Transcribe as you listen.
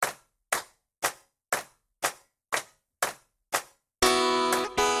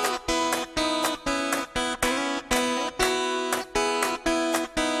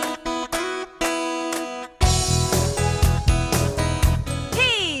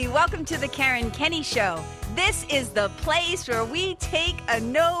Welcome to the Karen Kenny Show. This is the place where we take a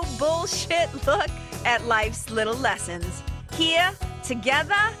no bullshit look at life's little lessons. Here,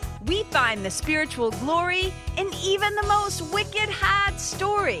 together, we find the spiritual glory in even the most wicked hard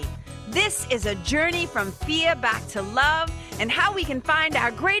story. This is a journey from fear back to love and how we can find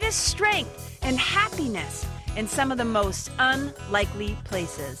our greatest strength and happiness in some of the most unlikely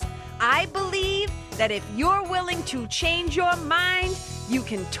places. I believe that if you're willing to change your mind, you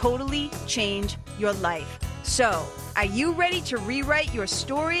can totally change your life. So, are you ready to rewrite your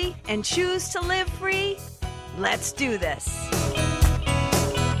story and choose to live free? Let's do this.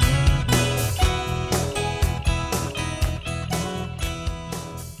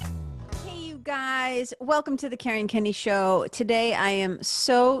 Hey, you guys. Welcome to the Karen Kenny Show. Today, I am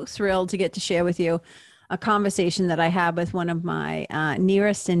so thrilled to get to share with you a conversation that I had with one of my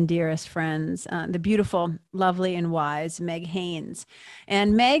nearest and dearest friends, the beautiful, lovely, and wise Meg Haines.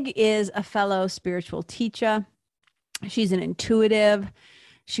 And Meg is a fellow spiritual teacher. She's an intuitive.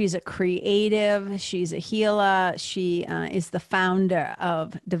 She's a creative. She's a healer. She is the founder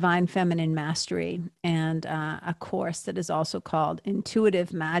of Divine Feminine Mastery and a course that is also called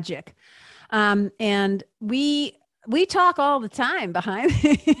Intuitive Magic. And we talk all the time behind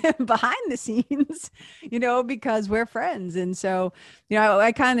the scenes, because we're friends. And so,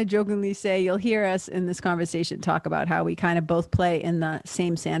 I kind of jokingly say you'll hear us in this conversation talk about how we kind of both play in the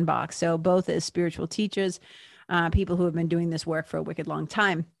same sandbox. So both as spiritual teachers, people who have been doing this work for a wicked long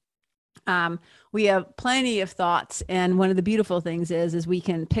time. We have plenty of thoughts. And one of the beautiful things is we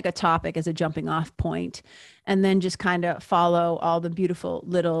can pick a topic as a jumping off point and then just kind of follow all the beautiful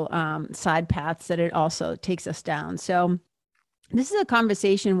little side paths that it also takes us down. So this is a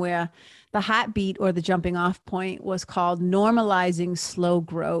conversation where the heartbeat or the jumping off point was called normalizing slow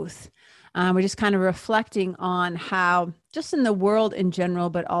growth. We're just kind of reflecting on how just in the world in general,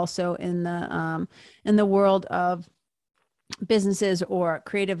 but also in the world of businesses or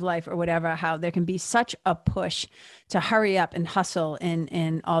creative life or whatever, how there can be such a push to hurry up and hustle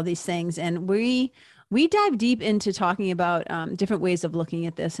and all these things. And we dive deep into talking about different ways of looking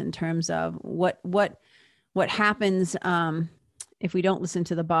at this in terms of what happens if we don't listen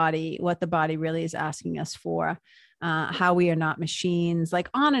to the body, what the body really is asking us for, how we are not machines, like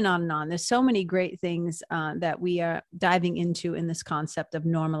on and on and on. There's so many great things that we are diving into in this concept of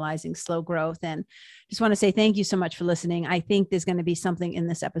normalizing slow growth. And just want to say thank you so much for listening. I think there's going to be something in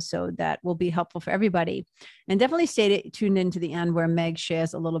this episode that will be helpful for everybody. And definitely stay tuned into the end where Meg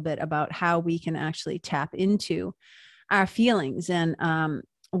shares a little bit about how we can actually tap into our feelings and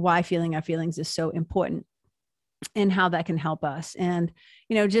why feeling our feelings is so important and how that can help us. And,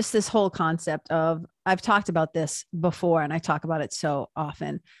 just this whole concept of, I've talked about this before and I talk about it so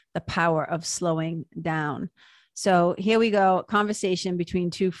often, the power of slowing down. So here we go. Conversation between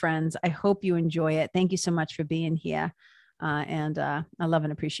two friends. I hope you enjoy it. Thank you so much for being here. And I love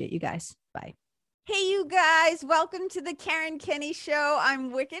and appreciate you guys. Bye. Hey, you guys, welcome to the Karen Kenny Show.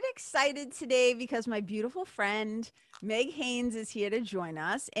 I'm wicked excited today because my beautiful friend, Meg Haines, is here to join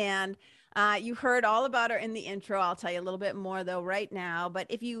us. And you heard all about her in the intro. I'll tell you a little bit more though right now. But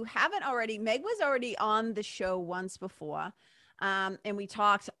if you haven't already, Meg was already on the show once before. And we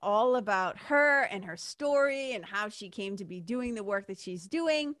talked all about her and her story and how she came to be doing the work that she's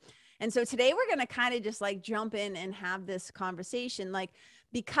doing. And so today we're going to kind of just like jump in and have this conversation. Like,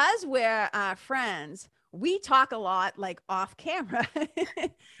 because we're friends, we talk a lot like off camera.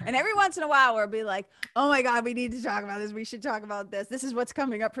 And every once in a while we'll be like, oh my God, we need to talk about this. We should talk about this. This is what's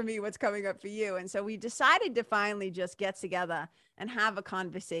coming up for me. What's coming up for you. And so we decided to finally just get together and have a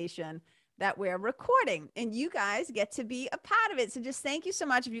conversation that we're recording, and you guys get to be a part of it. So just thank you so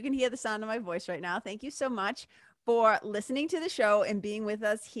much. If you can hear the sound of my voice right now, thank you so much for listening to the show and being with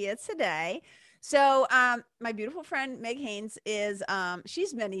us here today. So my beautiful friend, Meg Haines, is,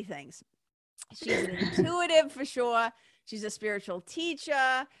 she's many things. She's an intuitive for sure. She's a spiritual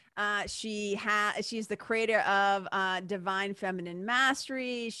teacher. She's the creator of Divine Feminine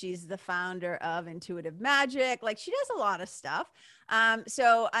Mastery. She's the founder of Intuitive Magic. Like, she does a lot of stuff. And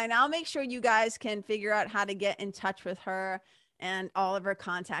I'll make sure you guys can figure out how to get in touch with her and all of her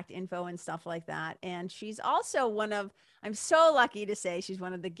contact info and stuff like that. And she's also I'm so lucky to say she's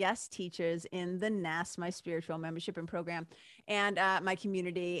one of the guest teachers in the Nest, my spiritual membership and program, and my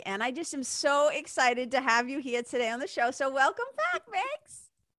community. And I just am so excited to have you here today on the show. So welcome back, Megs.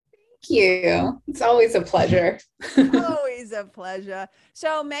 Thank you. It's always a pleasure. Always a pleasure.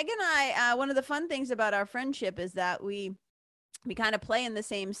 So Meg and I, one of the fun things about our friendship is that we kind of play in the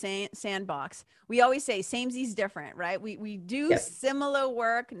same sandbox. We always say samesies different, right? We do similar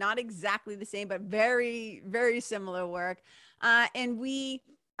work, not exactly the same, but very, very similar work. And we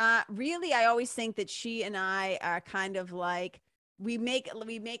Really, I always think that she and I are kind of like, we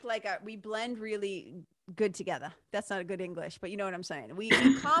blend really good together. That's not a good English, but you know what I'm saying. We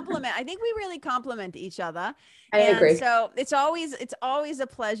complement. I think we really complement each other. I And agree. so it's always a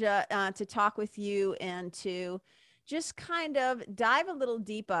pleasure to talk with you and to just kind of dive a little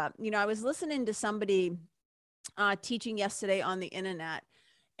deeper. You know, I was listening to somebody teaching yesterday on the internet,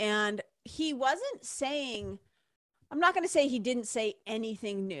 and he wasn't saying, I'm not going to say he didn't say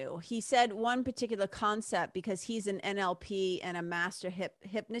anything new. He said one particular concept because he's an NLP and a master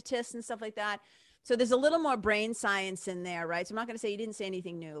hypnotist and stuff like that. So there's a little more brain science in there, right? So I'm not going to say he didn't say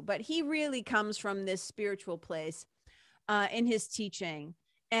anything new, but he really comes from this spiritual place in his teaching.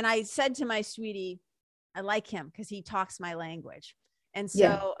 And I said to my sweetie, I like him because he talks my language. And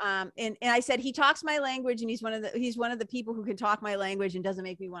Yeah. so, and I said, he talks my language, and he's one of the people who can talk my language and doesn't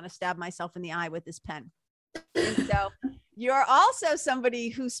make me want to stab myself in the eye with his pen. And so you're also somebody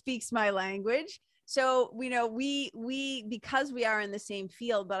who speaks my language. So, you know, we, because we are in the same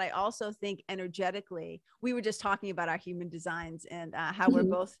field, but I also think energetically, we were just talking about our human designs and how we're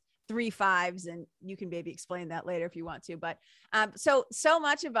both 3/5s, and you can maybe explain that later if you want to. But so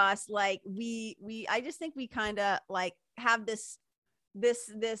much of us, like I just think we kind of like have this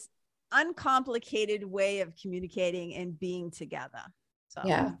uncomplicated way of communicating and being together. So.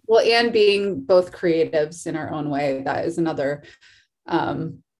 Yeah. Well, and being both creatives in our own way, that is another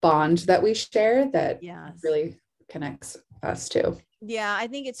bond that we share that really connects us too. Yeah, I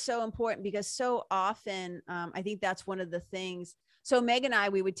think it's so important because so often, I think that's one of the things. So Meg and I,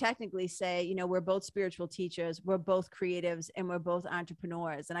 we would technically say, you know, we're both spiritual teachers, we're both creatives, and we're both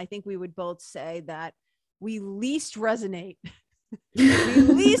entrepreneurs. And I think we would both say that we least resonate,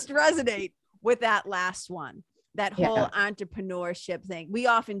 with that last one. That whole entrepreneurship thing. We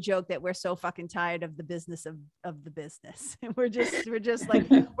often joke that we're so fucking tired of the business of the business. And we're just like,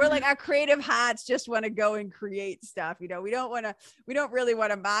 we're like, our creative hats just want to go and create stuff. You know, we don't really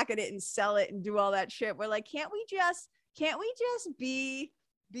want to market it and sell it and do all that shit. We're like, can't we just be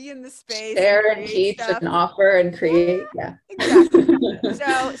in the space, share and teach stuff and offer and create? Yeah,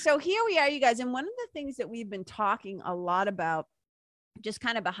 exactly. So here we are, you guys. And one of the things that we've been talking a lot about, just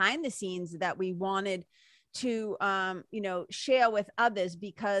kind of behind the scenes, that we wanted to you know, share with others,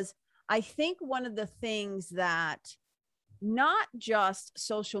 because I think one of the things that not just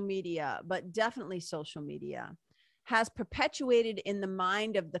social media, but definitely social media has perpetuated in the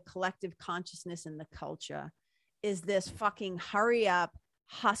mind of the collective consciousness and the culture is this fucking hurry up,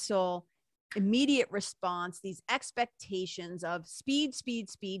 hustle, immediate response, these expectations of speed,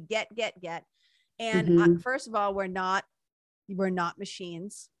 get. And first of all, we're not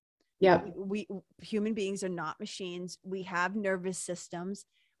machines. Yeah. We human beings are not machines. We have nervous systems.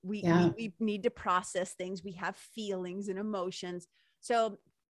 We need to process things. We have feelings and emotions. So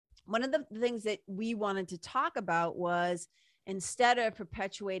one of the things that we wanted to talk about was, instead of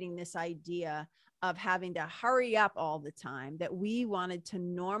perpetuating this idea of having to hurry up all the time, that we wanted to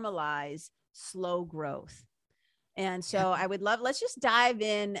normalize slow growth. And so I would love, let's just dive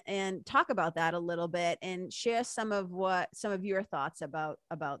in and talk about that a little bit and share some of your thoughts about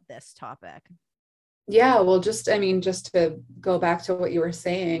this topic. Yeah. Well, just to go back to what you were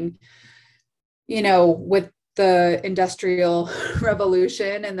saying, you know, with the industrial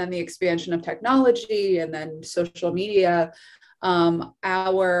revolution and then the expansion of technology and then social media,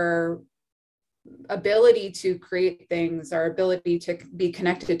 our ability to create things, our ability to be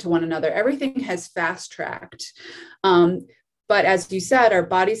connected to one another, everything has fast tracked. But as you said, our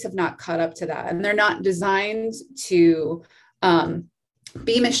bodies have not caught up to that, and they're not designed to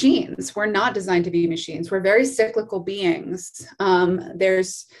be machines. We're not designed to be machines. We're very cyclical beings.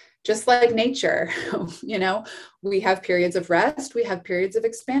 There's just like nature, you know, we have periods of rest, we have periods of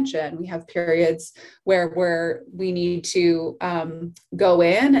expansion, we have periods where we need to go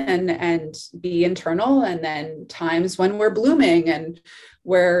in and be internal, and then times when we're blooming and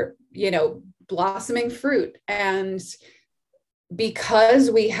we're, you know, blossoming fruit. And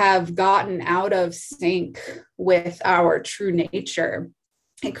because we have gotten out of sync with our true nature,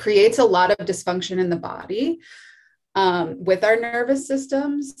 it creates a lot of dysfunction in the body, with our nervous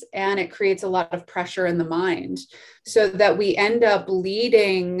systems, and it creates a lot of pressure in the mind, so that we end up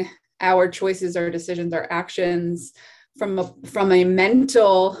leading our choices, our decisions, our actions from a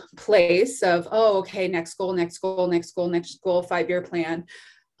mental place of, oh, okay, next goal, 5-year plan,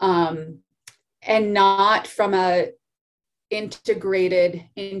 and not from a integrated,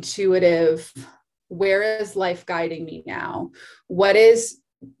 intuitive, where is life guiding me now? Where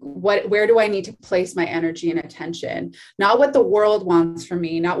do I need to place my energy and attention? Not what the world wants from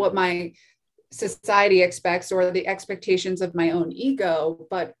me, not what my society expects or the expectations of my own ego,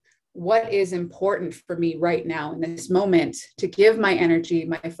 but what is important for me right now in this moment to give my energy,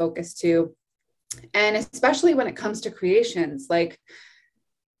 my focus to. And especially when it comes to creations, like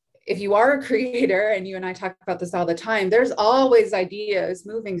if you are a creator, and you and I talk about this all the time, there's always ideas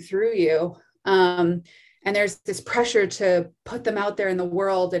moving through you. And there's this pressure to put them out there in the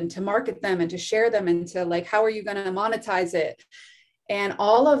world and to market them and to share them and to like, how are you going to monetize it? And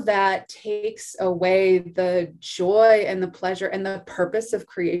all of that takes away the joy and the pleasure and the purpose of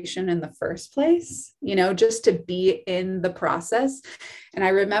creation in the first place, you know, just to be in the process. And I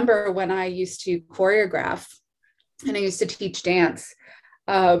remember when I used to choreograph and I used to teach dance.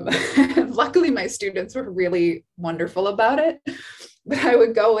 Luckily, my students were really wonderful about it. But I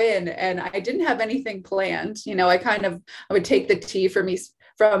would go in and I didn't have anything planned. You know, I would take the T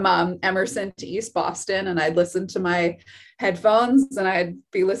from Emerson to East Boston, and I'd listen to my headphones and I'd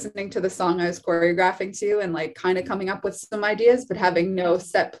be listening to the song I was choreographing to and like kind of coming up with some ideas, but having no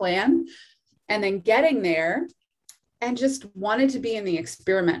set plan. And then getting there and just wanted to be in the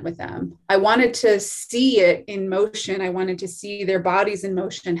experiment with them. I wanted to see it in motion. I wanted to see their bodies in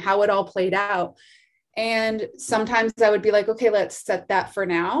motion, how it all played out. And sometimes I would be like, okay, let's set that for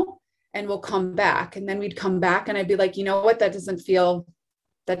now and we'll come back. And then we'd come back and I'd be like, you know what, that doesn't feel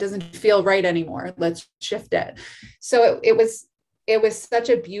right anymore. Let's shift it. So it was such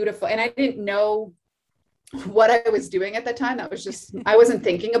a beautiful, and I didn't know what I was doing at the time. That was just, I wasn't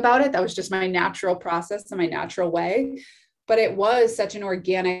thinking about it. That was just my natural process and my natural way. But it was such an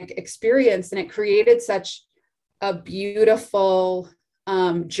organic experience, and it created such a beautiful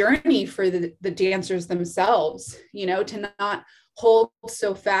journey for the dancers themselves, you know, to not hold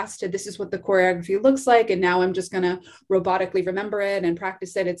so fast to this is what the choreography looks like, and now I'm just going to robotically remember it and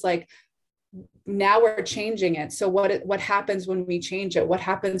practice it. It's like, now we're changing it. So what happens when we change it? What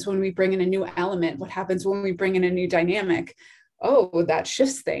happens when we bring in a new element? What happens when we bring in a new dynamic? Oh, that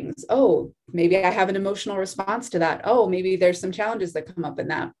shifts things. Oh, maybe I have an emotional response to that. Oh, maybe there's some challenges that come up in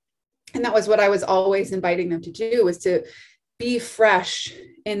that. And that was what I was always inviting them to do, was to be fresh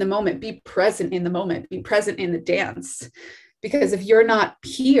in the moment, be present in the moment, be present in the dance. Because if you're not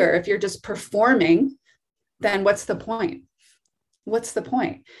here, if you're just performing, then what's the point? What's the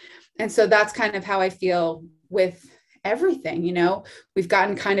point? And so that's kind of how I feel with everything. You know, we've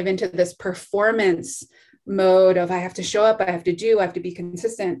gotten kind of into this performance mode of I have to show up, I have to be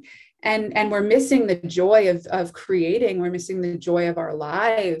consistent. And we're missing the joy of creating. We're missing the joy of our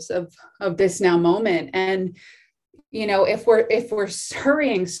lives, of this now moment. And you know, if we're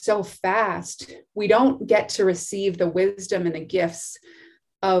hurrying so fast, we don't get to receive the wisdom and the gifts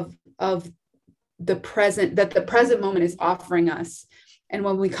of the present, that the present moment is offering us. And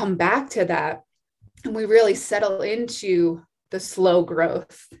when we come back to that and we really settle into the slow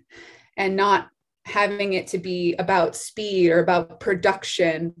growth and not having it to be about speed or about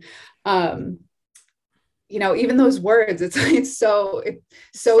production, you know, even those words, it speaks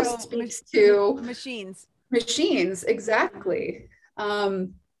to machines, exactly.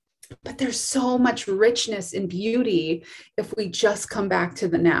 But there's so much richness and beauty if we just come back to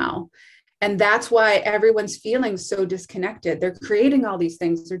the now. And that's why everyone's feeling so disconnected. They're creating all these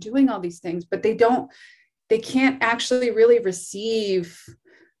things, they're doing all these things, but they can't actually really receive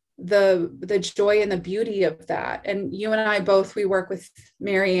the joy and the beauty of that. And you and I both, we work with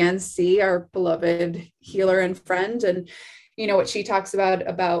Marianne C., our beloved healer and friend. And you know what she talks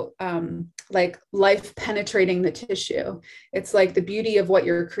about like life penetrating the tissue. It's like the beauty of what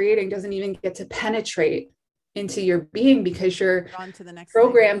you're creating doesn't even get to penetrate into your being because you're on to the next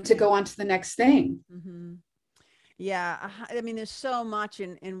programmed to go on to the next thing. Mm-hmm. Yeah. I mean, there's so much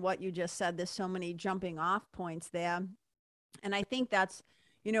in what you just said. There's so many jumping off points there. And I think that's,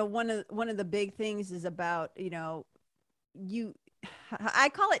 you know, one of the big things is about, you know, I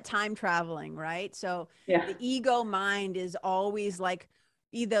call it time traveling, right? So yeah. The ego mind is always like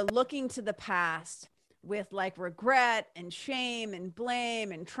either looking to the past with like regret and shame and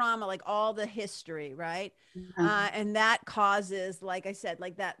blame and trauma, like all the history, right? Mm-hmm. And that causes, like I said,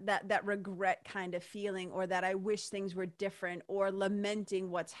 like that regret kind of feeling, or that I wish things were different, or lamenting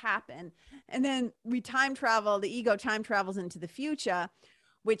what's happened. And then we time travel, the ego time travels into the future,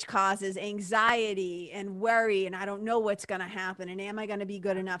 which causes anxiety and worry. And I don't know what's going to happen. And am I going to be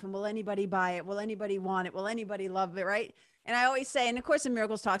good enough? And will anybody buy it? Will anybody want it? Will anybody love it? Right. And I always say, and of course, in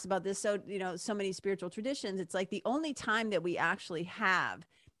Miracles talks about this. So, you know, so many spiritual traditions, it's like the only time that we actually have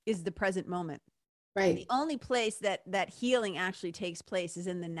is the present moment. Right. The only place that healing actually takes place is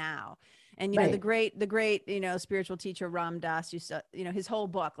in the now. And, Right. the great, spiritual teacher Ram Dass used to, his whole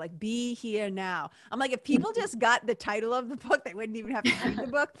book, like, be here now. I'm like, if people just got the title of the book, they wouldn't even have to read the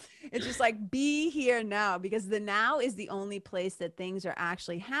book. It's just like, be here now, because the now is the only place that things are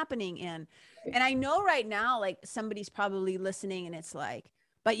actually happening in. And I know right now, like, somebody's probably listening and it's like,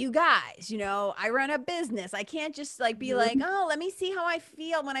 but you guys, I run a business. I can't just like be like, Mhm. oh, let me see how I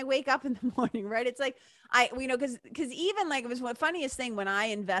feel when I wake up in the morning, right? It's like, because even like, it was one funniest thing when I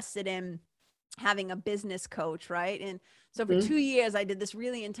invested in having a business coach, right? And so for 2 years, I did this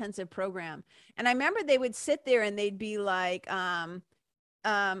really intensive program. And I remember they would sit there and they'd be like,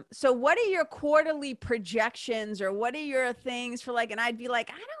 so what are your quarterly projections, or what are your things for, like, and I'd be like,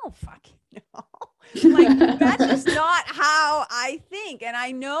 I don't fucking know. Like, that's just not how I think. And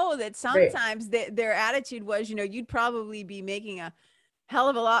I know that Right. sometimes their attitude was, you'd probably be making a hell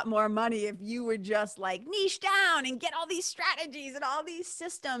of a lot more money if you were just like niche down and get all these strategies and all these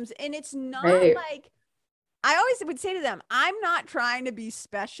systems. And it's not Right. like, I always would say to them, I'm not trying to be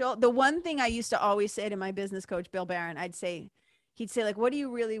special. The one thing I used to always say to my business coach, Bill Barron, he'd say, like, what do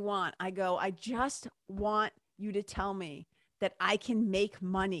you really want? I go, I just want you to tell me that I can make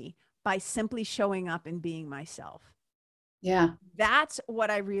money by simply showing up and being myself. Yeah. That's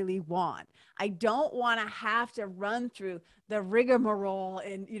what I really want. I don't want to have to run through the rigmarole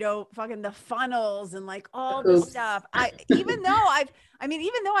and, fucking the funnels and like all this Oops. stuff. Even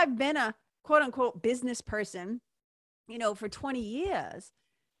though I've been a quote unquote business person, for 20 years,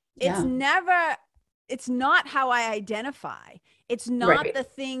 it's Yeah. never, it's not how I identify. It's not Right. the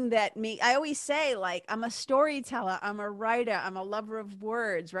thing that I always say, like, I'm a storyteller, I'm a writer, I'm a lover of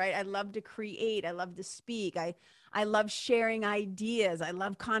words, right? I love to create, I love to speak. I love sharing ideas. I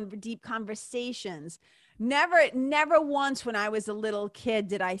love deep conversations. Never once when I was a little kid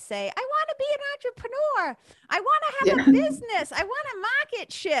did I say, I want to be an entrepreneur. I want to have a Yeah. business. I want to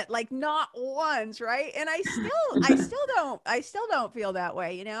market shit. Like, not once, right? And I still don't feel that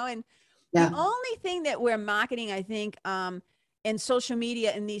way, And the Yeah. only thing that we're marketing, I think, and social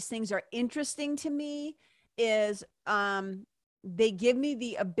media and these things are interesting to me is they give me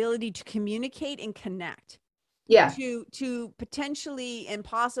the ability to communicate and connect, Yeah. to potentially and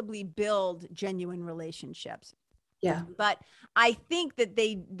possibly build genuine relationships. Yeah. But I think that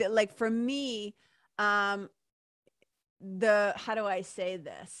like, for me, um how do I say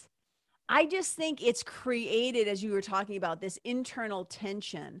this? I just think it's created, as you were talking about, this internal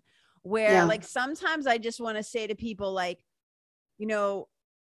tension where, Yeah. like, sometimes I just want to say to people, like, you know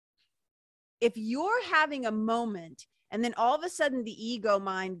if you're having a moment and then all of a sudden the ego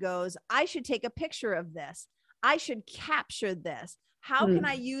mind goes, I should take a picture of this, I should capture this, how can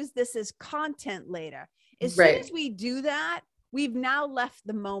I Mm. use this as content later? As soon as Right. we do that, we've now left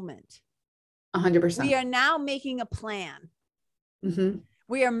the moment. We 100%. are now making a plan. Mm-hmm.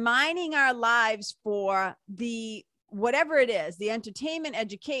 We are mining our lives for the whatever it is, the entertainment,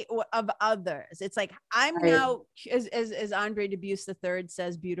 educate of others. It's like, I'm Right. now, as Andre Dubus III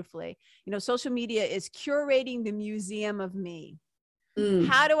says beautifully, social media is curating the museum of me. Mm.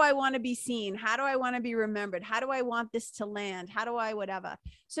 How do I want to be seen? How do I want to be remembered? How do I want this to land? How do I, whatever?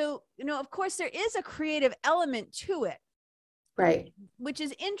 So, of course there is a creative element to it, Right. which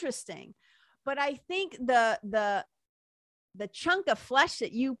is interesting. But I think the chunk of flesh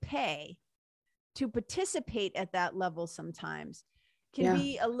that you pay to participate at that level sometimes can Yeah.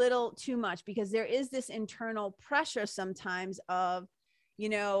 be a little too much, because there is this internal pressure sometimes of,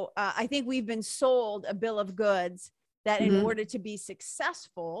 I think we've been sold a bill of goods that in Mm-hmm. order to be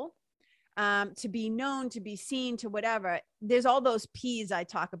successful, to be known, to be seen, to whatever, there's all those P's I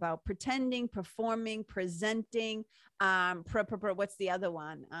talk about: pretending, performing, presenting, what's the other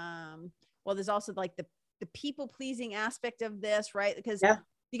one? Well, there's also like the people pleasing aspect of this, right? Yeah.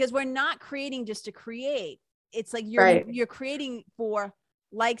 Because we're not creating just to create. It's like Right. you're creating for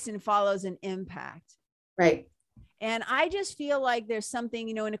likes and follows and impact. Right. And I just feel like there's something,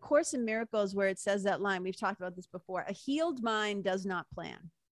 in A Course in Miracles, where it says that line, we've talked about this before: a healed mind does not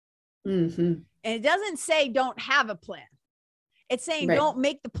plan. Mm-hmm. And it doesn't say don't have a plan. It's saying Right. don't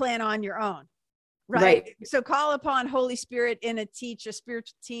make the plan on your own. Right. Right. So call upon Holy Spirit in a teacher,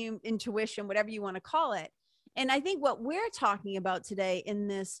 spiritual team, intuition, whatever you want to call it. And I think what we're talking about today in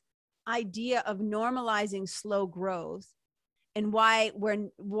this idea of normalizing slow growth, and why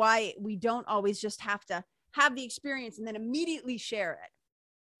we don't always just have to have the experience and then immediately share it.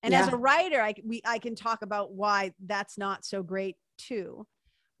 And as Yeah. a writer, I can talk about why that's not so great too.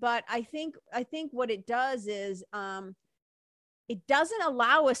 But I think what it does is, it doesn't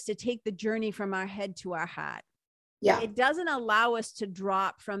allow us to take the journey from our head to our heart. Yeah. It doesn't allow us to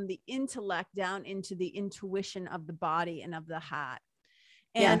drop from the intellect down into the intuition of the body and of the heart.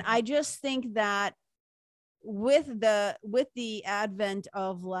 And I just think that with the advent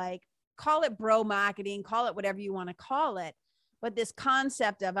of, like, call it bro marketing, call it whatever you want to call it, but this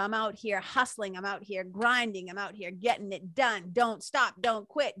concept of I'm out here hustling, I'm out here grinding, I'm out here getting it done, don't stop, don't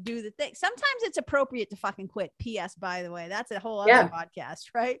quit, do the thing. Sometimes it's appropriate to fucking quit. PS, by the way, that's a whole other podcast,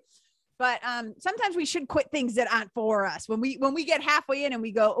 right? But sometimes we should quit things that aren't for us. When we get halfway in and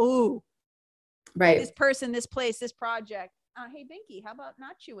we go, ooh, right, this person, this place, this project. Hey, Binky, how about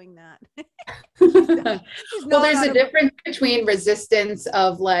not chewing that? Well, there's a difference between resistance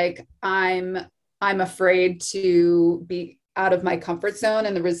of like, I'm afraid to be out of my comfort zone,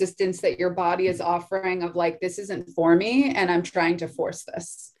 and the resistance that your body is offering of like, this isn't for me and I'm trying to force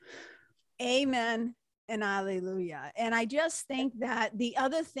this. Amen and hallelujah. And I just think that the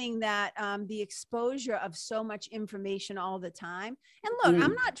other thing that the exposure of so much information all the time, and look,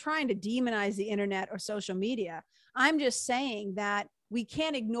 I'm not trying to demonize the internet or social media. I'm just saying that we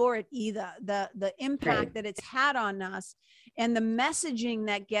can't ignore it either. The impact that it's had on us, and the messaging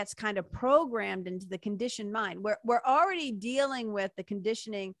that gets kind of programmed into the conditioned mind. We're already dealing with the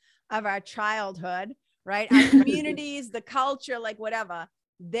conditioning of our childhood, right? Our communities, the culture, like whatever.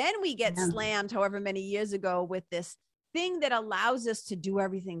 Then we get slammed however many years ago with this thing that allows us to do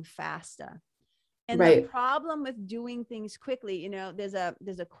everything faster. And the problem with doing things quickly, you know, there's a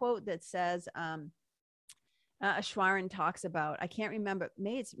quote that says, Ashwaran talks about, I can't remember,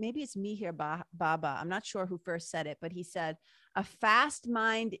 maybe it's Mihir Baba. I'm not sure who first said it, but he said, a fast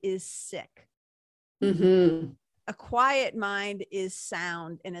mind is sick. Mm-hmm. A quiet mind is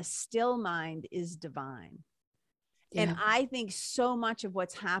sound, and a still mind is divine. Yeah. And I think so much of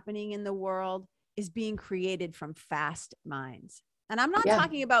what's happening in the world is being created from fast minds. And I'm not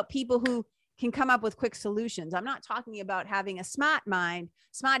talking about people who can come up with quick solutions. I'm not talking about having a smart mind,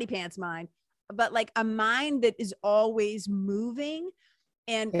 smarty pants mind, but like a mind that is always moving,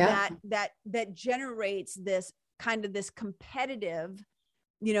 and that generates this kind of this competitive,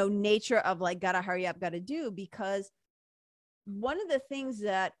 you know, nature of like, gotta hurry up, gotta do. Because one of the things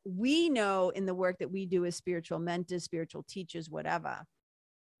that we know in the work that we do as spiritual mentors, spiritual teachers, whatever,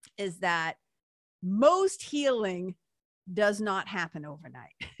 is that most healing does not happen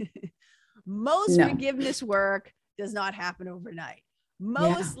overnight. Most forgiveness work does not happen overnight.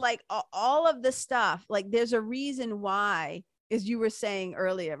 Most like all of the stuff, like there's a reason why, as you were saying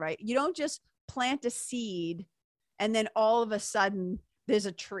earlier, right? You don't just plant a seed and then all of a sudden there's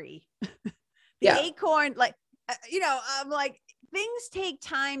a tree. The acorn, like, you know, I'm like, things take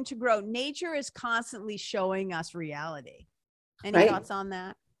time to grow. Nature is constantly showing us reality. Any thoughts on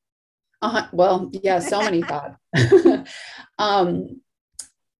that? Well, yeah, so many thoughts. I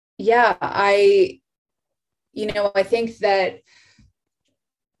think that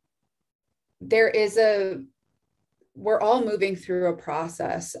we're all moving through a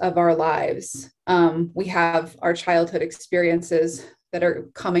process of our lives. We have our childhood experiences that are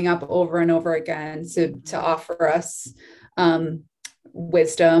coming up over and over again to offer us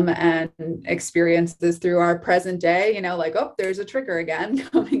wisdom and experiences through our present day, you know, like, oh, there's a trigger again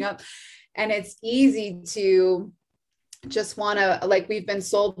coming up. And it's easy to just want to, like, we've been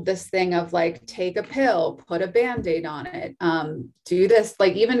sold this thing of like, take a pill, put a Band-Aid on it, do this,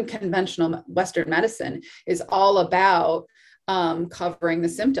 like even conventional Western medicine is all about covering the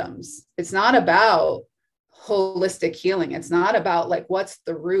symptoms. It's not about holistic healing. It's not about like, what's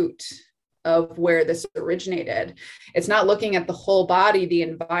the root of where this originated. It's not looking at the whole body, the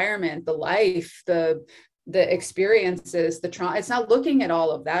environment, the life, the experiences, the trauma. It's not looking at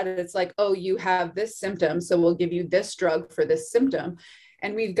all of that. It's like, oh, you have this symptom, so we'll give you this drug for this symptom.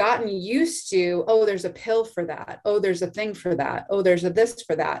 And we've gotten used to, oh, there's a pill for that. Oh, there's a thing for that. Oh, there's a this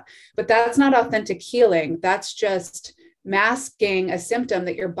for that. But that's not authentic healing. That's just masking a symptom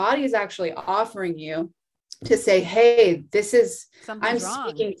that your body is actually offering you to say, hey, this is, something's wrong.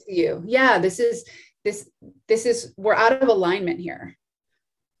 Speaking to you. Yeah, this is, we're out of alignment here.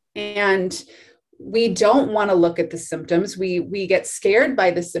 And we don't want to look at the symptoms. We get scared by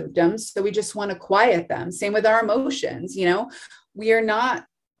the symptoms. So we just want to quiet them. Same with our emotions. You know, we are not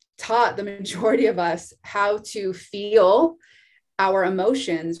taught, the majority of us, how to feel our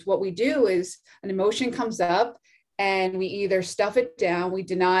emotions. What we do is an emotion comes up and we either stuff it down, we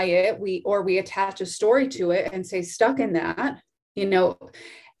deny it, or we attach a story to it and say, stuck in that, you know,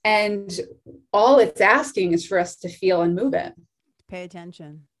 and all it's asking is for us to feel and move it. Pay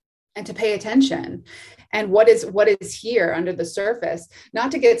attention. And to pay attention. And what is here under the surface,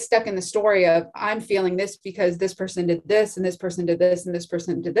 not to get stuck in the story of, I'm feeling this because this person did this and this person did this and this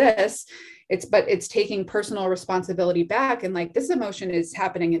person did this. It's taking personal responsibility back. And like, this emotion is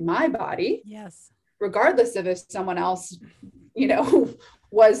happening in my body. Yes. Regardless of if someone else, you know,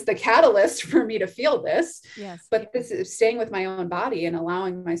 was the catalyst for me to feel this. Yes. But this is staying with my own body and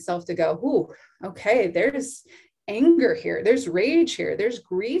allowing myself to go, ooh, okay, there's anger here, there's rage here, there's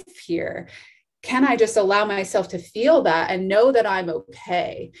grief here. Can I just allow myself to feel that and know that I'm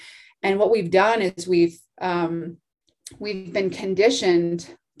okay? And what we've done is we've been conditioned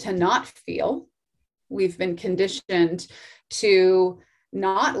to not feel. We've been conditioned to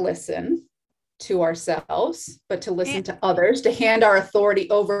not listen to ourselves, but to listen to others, to hand our authority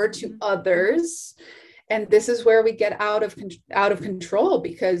over to others. And this is where we get out of control,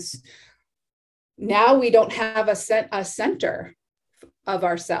 because now we don't have a center of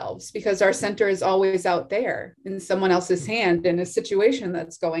ourselves, because our center is always out there in someone else's hand in a situation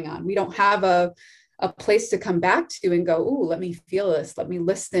that's going on. We don't have a place to come back to and go, ooh, let me feel this. Let me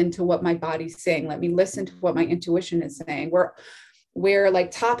listen to what my body's saying. Let me listen to what my intuition is saying. We're like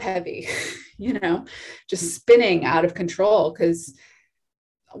top heavy, just spinning out of control, because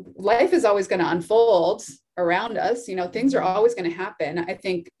life is always going to unfold around us. Things are always going to happen. I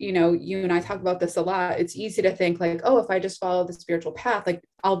think, you and I talk about this a lot. It's easy to think like, oh, if I just follow the spiritual path, like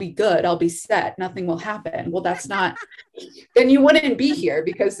I'll be good, I'll be set, nothing will happen. Well, that's not, then you wouldn't be here,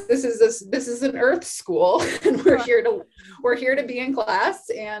 because this is an earth school and we're here to be in class,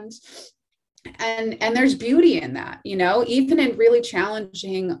 and there's beauty in that, even in really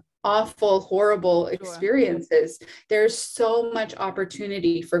challenging, awful, horrible experiences. There's so much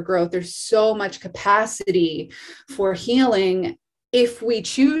opportunity for growth. There's so much capacity for healing if we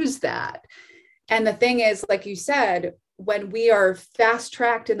choose that. And the thing is, like you said, when we are fast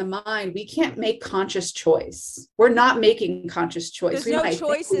tracked in the mind, we can't make conscious choice. We're not making conscious choice. There's no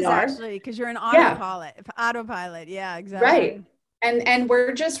choices actually, because you're an autopilot. Yeah, exactly. Right. And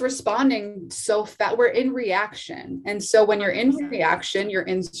we're just responding so fast. We're in reaction. And so when you're in reaction, you're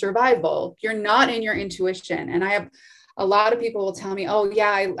in survival. You're not in your intuition. And I have a lot of people will tell me, oh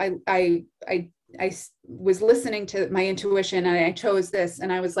yeah, I was listening to my intuition and I chose this.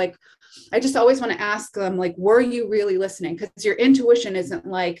 And I was like, I just always want to ask them, like, were you really listening? Because your intuition isn't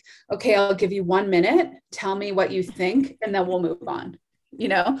like, okay, I'll give you 1 minute, tell me what you think, and then we'll move on.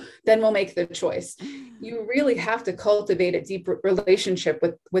 Then we'll make the choice. You really have to cultivate a deep relationship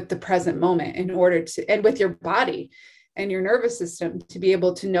with the present moment in order to, and with your body and your nervous system, to be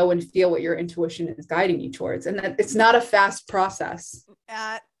able to know and feel what your intuition is guiding you towards. And that it's not a fast process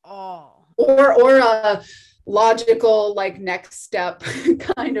at all, or a logical, like, next step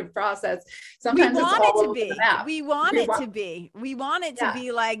kind of process. Sometimes we want it to be. We want it to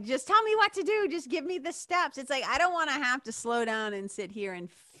be like, just tell me what to do. Just give me the steps. It's like, I don't want to have to slow down and sit here and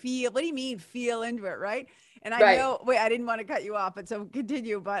feel. What do you mean feel into it? Right. And I know, wait, I didn't want to cut you off, but so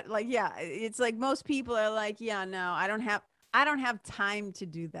continue. But like, yeah, it's like most people are like, yeah, no, I don't have time to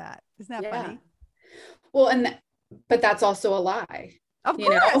do that. Isn't that funny? Well, but that's also a lie. Of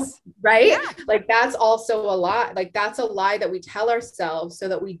course. Right? Yeah. Like that's also a lie. Like that's a lie that we tell ourselves so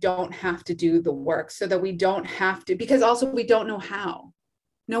that we don't have to do the work, so that we don't have to, because also we don't know how.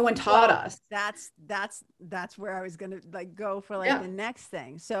 No one taught us. That's where I was going to like go for like the next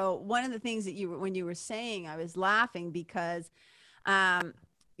thing. So one of the things that when you were saying, I was laughing because,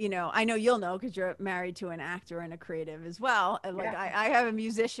 I know you'll know because you're married to an actor and a creative as well. And like I have a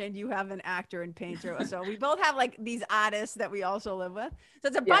musician, you have an actor and painter. So we both have like these artists that we also live with. So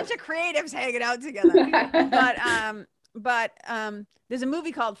it's a bunch of creatives hanging out together. but there's a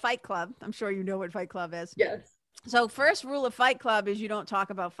movie called Fight Club. I'm sure you know what Fight Club is. Yes. So first rule of Fight Club is you don't talk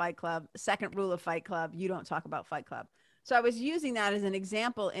about Fight Club. Second rule of Fight Club, you don't talk about Fight Club. So I was using that as an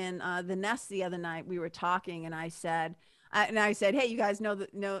example in the Nest the other night. We were talking and I said, hey, you guys know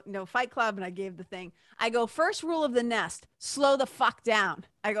no Fight Club. And I gave the thing. I go, first rule of the Nest, slow the fuck down.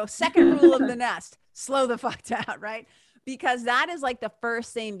 I go, second rule of the Nest, slow the fuck down, right? Because that is like the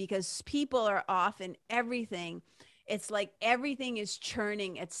first thing, because people are often everything. It's like everything is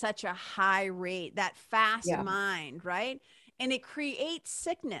churning at such a high rate, that fast mind, right? And it creates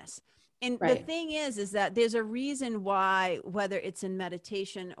sickness. And the thing is that there's a reason why, whether it's in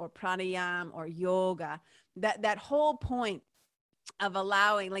meditation or pranayama or yoga, that whole point of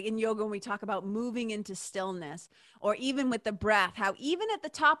allowing, like in yoga, when we talk about moving into stillness, or even with the breath, how even at the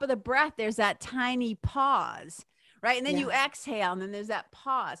top of the breath, there's that tiny pause, right? And then you exhale, and then there's that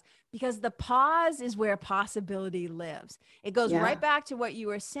pause, because the pause is where possibility lives. It goes right back to what you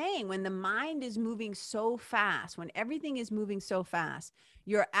were saying. When the mind is moving so fast, when everything is moving so fast,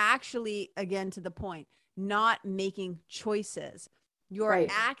 you're actually, again, to the point, not making choices. You're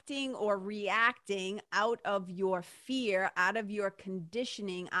acting or reacting out of your fear, out of your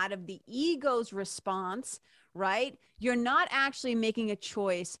conditioning, out of the ego's response, right? You're not actually making a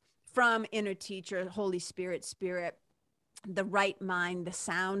choice from inner teacher, Holy Spirit, the right mind, the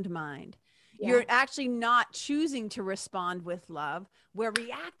sound mind. Yeah. You're actually not choosing to respond with love. We're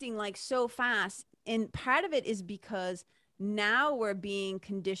reacting like so fast. And part of it is because now we're being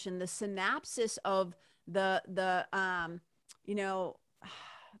conditioned. The synapses of you know,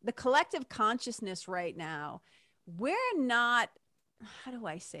 the collective consciousness right now, we're not, how do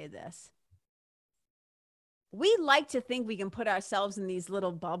I say this? We like to think we can put ourselves in these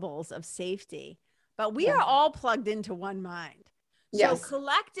little bubbles of safety, but we Yeah. are all plugged into one mind. So Yes.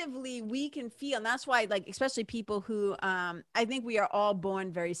 collectively we can feel, and that's why, like, especially people who, I think we are all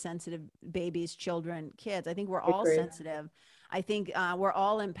born very sensitive babies, children, kids. I think we're I all agree. sensitive. I think we're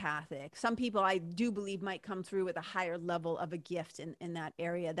all empathic. Some people I do believe might come through with a higher level of a gift in that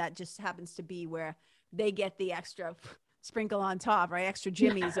area. That just happens to be where they get the extra sprinkle on top, right? Extra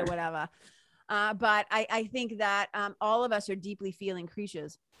jimmies or whatever. But I think that all of us are deeply feeling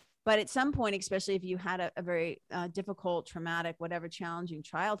creatures. But at some point, especially if you had a very difficult, traumatic, whatever, challenging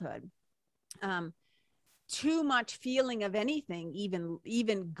childhood, too much feeling of anything,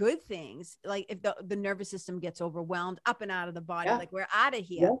 even good things, like if the nervous system gets overwhelmed, up and out of the body, Yeah. like we're out of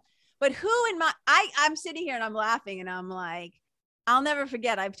here. Yeah. But who in my, I'm sitting here and I'm laughing and I'm like, I'll never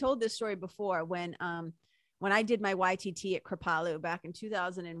forget. I've told this story before when I did my YTT at Kripalu back in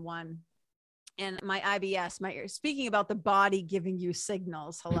 2001. And my IBS, speaking about the body giving you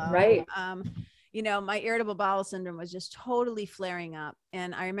signals, hello. Right. My irritable bowel syndrome was just totally flaring up.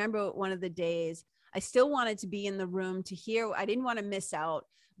 And I remember one of the days I still wanted to be in the room to hear, I didn't want to miss out,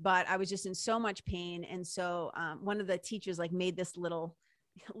 but I was just in so much pain. And so one of the teachers like made this little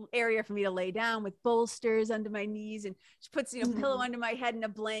area for me to lay down with bolsters under my knees, and she puts, pillow under my head and a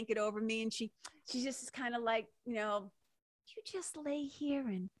blanket over me. And she just is kind of like, you just lay here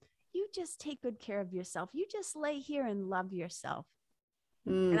and you just take good care of yourself. You just lay here and love yourself.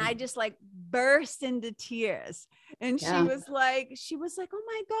 And I just like burst into tears. And Yeah. she was like, oh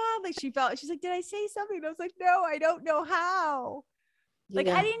my God. Like she's like, did I say something? And I was like, no, I don't know how. Like,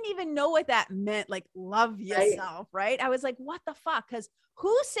 Yeah. I didn't even know what that meant. Like, love yourself, right? I was like, what the fuck? Because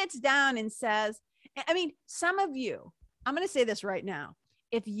who sits down and says, I mean, some of you, I'm going to say this right now.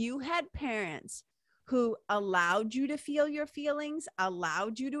 If you had parents who allowed you to feel your feelings,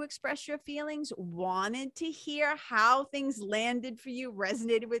 allowed you to express your feelings, wanted to hear how things landed for you,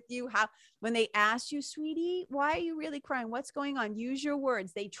 resonated with you, how, when they asked you, sweetie, why are you really crying? What's going on? Use your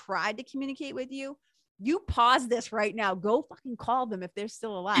words. They tried to communicate with you. You pause this right now. Go fucking call them if they're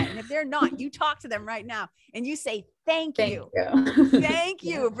still alive. And if they're not, you talk to them right now and you say, thank you. Thank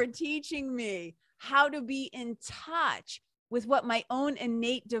you for teaching me how to be in touch with what my own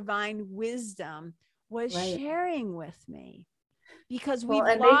innate divine wisdom was sharing with me. Because we've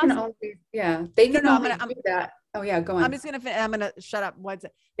and lost. they can only, they can only do that. Oh yeah, go on. I'm just gonna finish. I'm gonna shut up. What's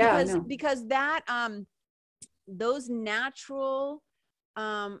it? Because that those natural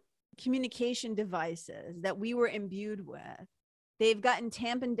communication devices that we were imbued with, they've gotten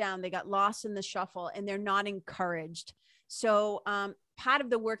tampened down. They got lost in the shuffle, and they're not encouraged. So part of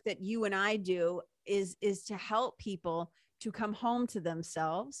the work that you and I do is to help people to come home to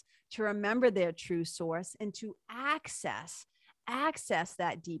themselves, to remember their true source, and to access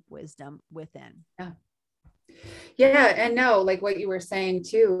that deep wisdom within. Yeah. And no, like what you were saying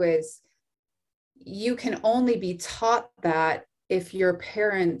too, is you can only be taught that if your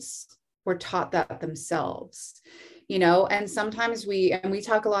parents were taught that themselves, and sometimes we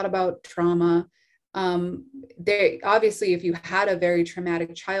talk a lot about trauma. They obviously, if you had a very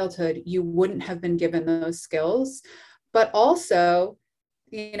traumatic childhood, you wouldn't have been given those skills. But also,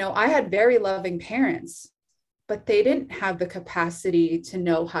 I had very loving parents, but they didn't have the capacity to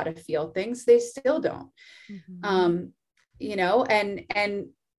know how to feel things. They still don't. And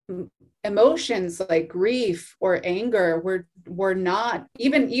emotions like grief or anger were not,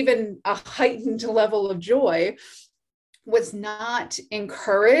 even a heightened level of joy was not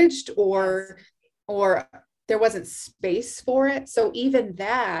encouraged, or there wasn't space for it. So even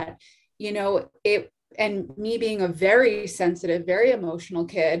that, and me being a very sensitive, very emotional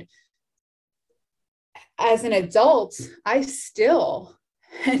kid, as an adult, I still,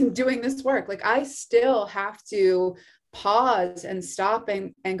 and doing this work, like I still have to pause and stop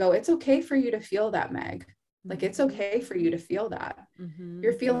and go, it's okay for you to feel that, Meg. Like, it's okay for you to feel that.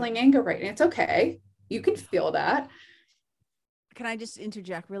 You're feeling anger right now. It's okay. You can feel that. Can I just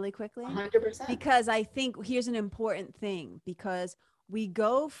interject really quickly? 100%. Because I think here's an important thing, because we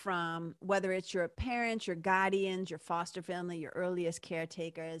go from, whether it's your parents, your guardians, your foster family, your earliest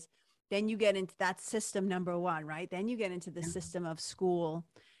caretakers, then you get into that system, number one, right? Then you get into the system of school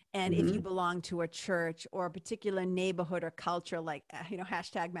And if you Mm-hmm. belong to a church or a particular neighborhood or culture, like,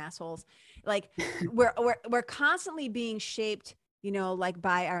 hashtag massholes, like we're constantly being shaped, like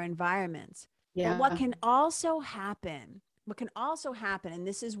by our environments. But Yeah. what can also happen, and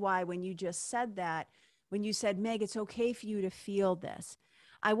this is why when you just said that, when you said, Meg, it's okay for you to feel this,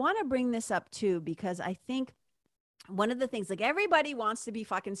 I want to bring this up too, because I think one of the things, like, everybody wants to be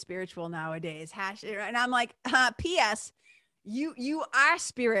fucking spiritual nowadays. And I'm like, P.S. You are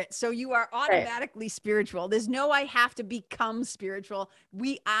spirit, so you are Right. automatically spiritual. There's no I have to become spiritual.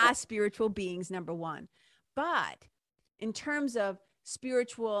 We are Right. spiritual beings, number one. But in terms of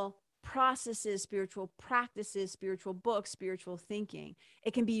spiritual processes, spiritual practices, spiritual books, spiritual thinking,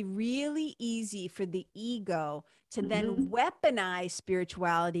 it can be really easy for the ego to then Mm-hmm. weaponize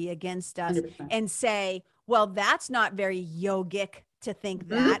spirituality against us 100%. and say, well, that's not very yogic to think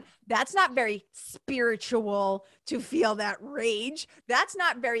that. Mm-hmm. That's not very spiritual to feel that rage. That's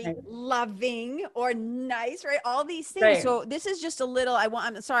not very Right. loving or nice, right? All these things. Right. So this is just a little,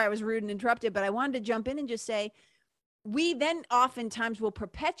 I'm sorry, I was rude and interrupted, but I wanted to jump in and just say, we then oftentimes will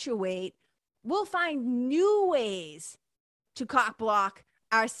perpetuate, we'll find new ways to cock block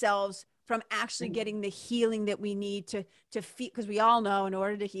ourselves from actually getting the healing that we need to feel, because we all know in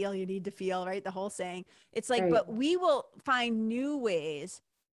order to heal you need to feel, right? The whole saying. It's like, Right. but we will find new ways,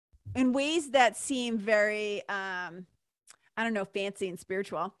 in ways that seem very I don't know, fancy and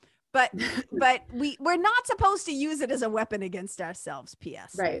spiritual, but we're not supposed to use it as a weapon against ourselves.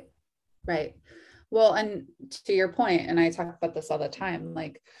 Ps. Right. Right. Well, and to your point, and I talk about this all the time,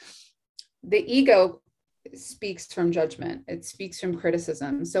 like the ego speaks from judgment, it speaks from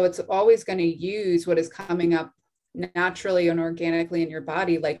criticism. So it's always going to use what is coming up naturally and organically in your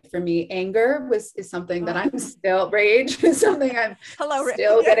body. Like for me, anger is something that Oh, I'm still, rage is something I'm hello.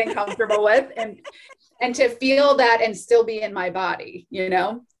 still getting comfortable with. And to feel that and still be in my body,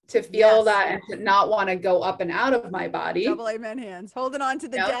 to feel Yes. that and to not want to go up and out of my body. Double amen hands. Holding on to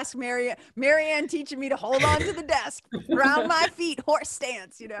the you desk, Marianne teaching me to hold on to the desk, ground my feet, horse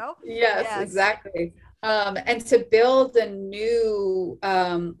stance. Yes, Yes. exactly. And to build a new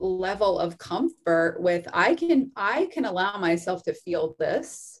level of comfort with, I can allow myself to feel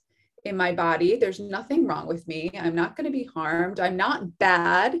this in my body. There's nothing wrong with me. I'm not going to be harmed. I'm not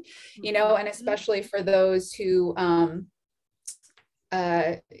bad, and Mm-hmm. especially for those who,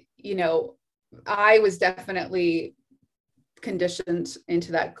 uh, you know, I was definitely conditioned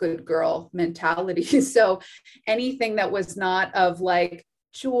into that good girl mentality. So anything that was not of like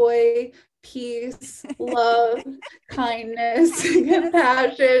joy, peace, love, kindness, Kindness.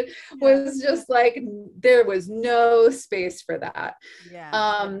 compassion Yeah. was just like there was no space for that.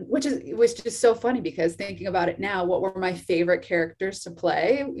 Yeah. Which was just so funny because thinking about it now, what were my favorite characters to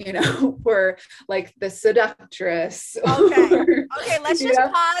play? Were like the seductress. Okay. Or, Okay, let's you just know,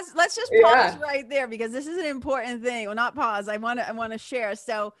 pause. Let's just pause yeah. right there, because this is an important thing. Well, not pause. I want to share.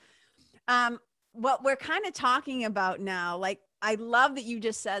 So, um what we're kind of talking about now, like, I love that you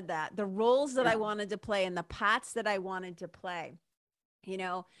just said that. The roles that I Yeah. wanted to play and the parts that I wanted to play. you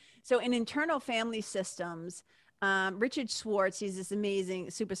know so in internal family systems, Richard Schwartz, he's this amazing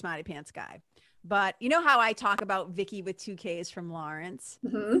super smarty pants guy, but you know how I talk about Vicky with 2Ks from Lawrence,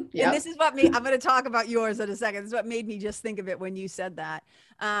 Mm-hmm. and Yep. this is what me I'm going to talk about yours in a second. This is what made me just think of it when you said that.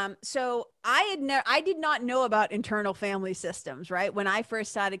 So I did not know about internal family systems, right? When I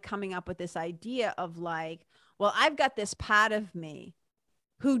first started coming up with this idea of, like, well, I've got this part of me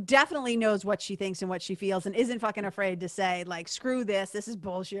who definitely knows what she thinks and what she feels and isn't fucking afraid to say, like, screw this is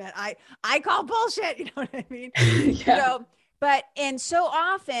bullshit. I call bullshit. You know what I mean? Yeah. So, but and so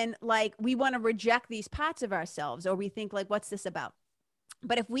often, like, we want to reject these parts of ourselves, or we think, like, what's this about?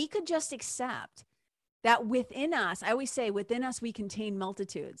 But if we could just accept that within us, I always say within us we contain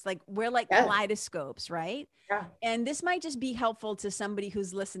multitudes, like we're like Yes. kaleidoscopes, right? Yeah. And this might just be helpful to somebody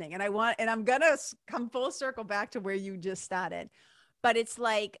who's listening, and I'm gonna come full circle back to where you just started. But it's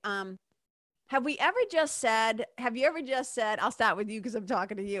like, have you ever just said, I'll start with you because I'm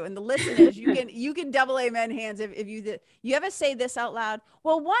talking to you and the listeners, you can double amen hands if you ever say this out loud.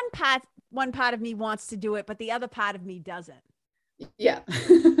 Well, one part of me wants to do it, but the other part of me doesn't. Yeah.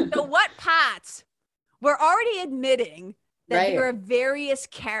 So what parts? We're already admitting that there Right. are various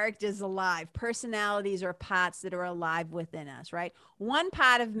characters alive, personalities or parts that are alive within us, right? One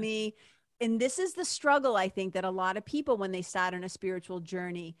part of me, and this is the struggle, I think, that a lot of people, when they start on a spiritual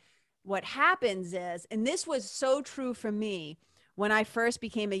journey, what happens is, and this was so true for me when I first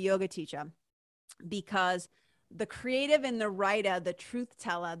became a yoga teacher, because the creative and the writer, the truth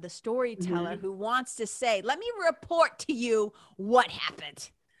teller, the storyteller Mm-hmm. who wants to say, let me report to you what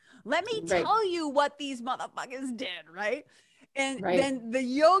happened. Let me Right. tell you what these motherfuckers did, right? And Right. then the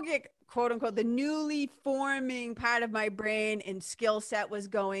yogic, quote unquote, the newly forming part of my brain and skill set was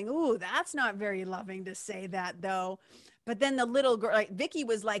going, ooh, that's not very loving to say that though. But then the little girl, like Vicky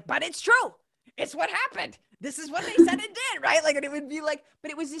was like, but it's true. It's what happened. This is what they said it did, right? Like, and it would be like, but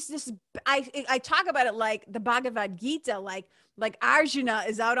it was just this. I talk about it like the Bhagavad Gita, like Arjuna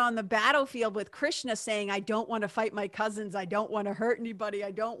is out on the battlefield with Krishna saying, I don't want to fight my cousins. I don't want to hurt anybody.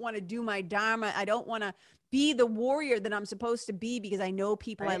 I don't want to do my dharma. I don't want to be the warrior that I'm supposed to be because I know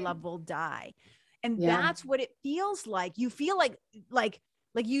people I Right. love will die. And Yeah. that's what it feels like. You feel like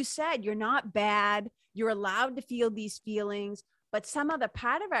you said, you're not bad. You're allowed to feel these feelings, but some other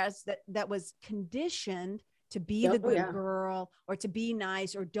part of us that was conditioned to be the Oh, good yeah. girl or to be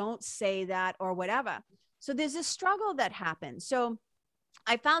nice or don't say that or whatever. So there's a struggle that happens. So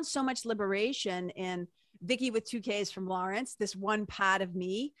I found so much liberation in Vicky with 2Ks from Lawrence, this one part of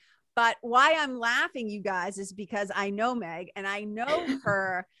me. But why I'm laughing, you guys, is because I know Meg and I know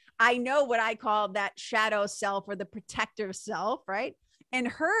her. I know what I call that shadow self or the protector self, right? And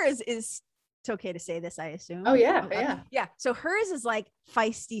hers is, it's okay to say this, I assume. Oh, yeah. Okay. Yeah. Yeah. So hers is like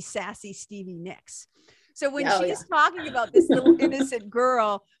feisty, sassy Stevie Nicks. So when Yeah. Oh, she's talking about this little innocent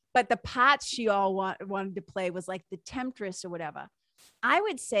girl, but the parts she all wanted to play was like the temptress or whatever. I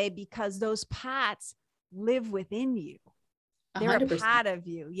would say because those parts live within you. They're a 100%. part of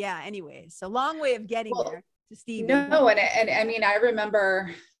you. Yeah. Anyway, so long way of getting Well, there to Stevie. But no, and I mean, I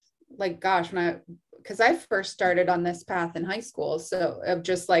remember, like, gosh, because I first started on this path in high school, so of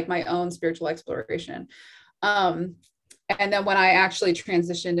just like my own spiritual exploration. Um, and then when I actually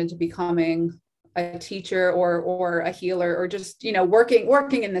transitioned into becoming a teacher or a healer or just,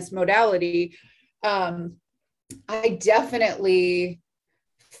 working in this modality, I definitely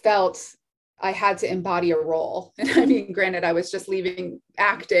felt I had to embody a role. And I mean, granted, I was just leaving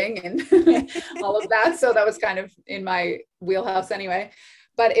acting and all of that. So that was kind of in my wheelhouse anyway.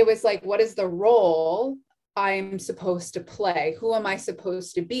 But it was like, what is the role I'm supposed to play? Who am I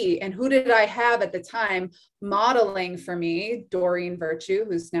supposed to be? And who did I have at the time modeling for me? Doreen Virtue,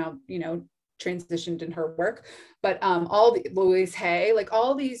 who's now, transitioned in her work, but Louise Hay, like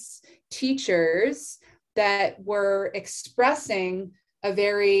all these teachers that were expressing a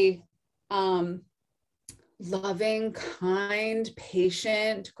very loving, kind,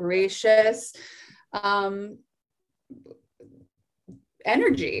 patient, gracious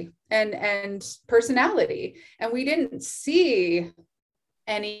energy and personality. And we didn't see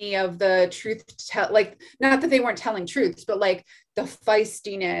any of the truth, like, not that they weren't telling truths, but like the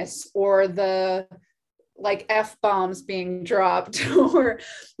feistiness or the like F-bombs being dropped or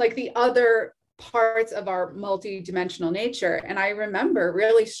like the other parts of our multi-dimensional nature. And I remember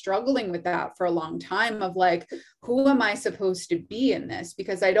really struggling with that for a long time of like, who am I supposed to be in this?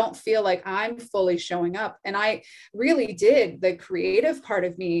 Because I don't feel like I'm fully showing up. And I really did, the creative part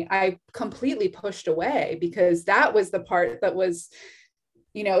of me, I completely pushed away because that was the part that was,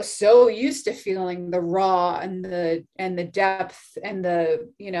 so used to feeling the raw and the depth and the,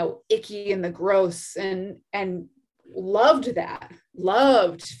 icky and the gross and loved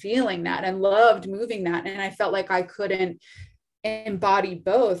feeling that and loved moving that. And I felt like I couldn't embody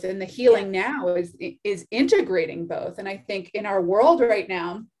both. And the healing now is integrating both. And I think in our world right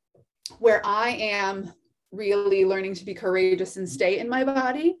now, where I am really learning to be courageous and stay in my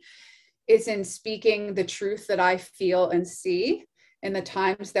body, is in speaking the truth that I feel and see in the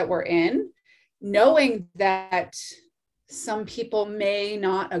times that we're in, knowing that some people may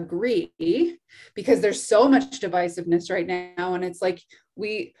not agree because there's so much divisiveness right now. And it's like,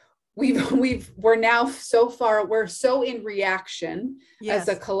 we're now so far, we're so in reaction as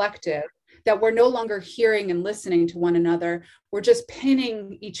a collective that we're no longer hearing and listening to one another. We're just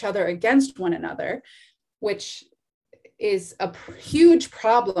pinning each other against one another, which is a huge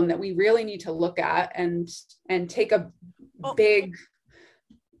problem that we really need to look at and take a big,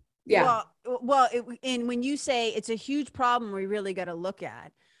 and when you say it's a huge problem we really got to look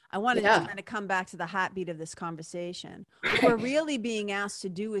at, I want to just kind of come back to the heartbeat of this conversation. What we're really being asked to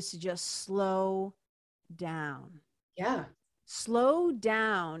do is to just slow down. Yeah. Slow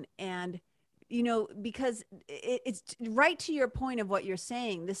down. And, because it's right to your point of what you're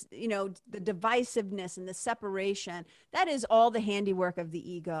saying, this, the divisiveness and the separation, that is all the handiwork of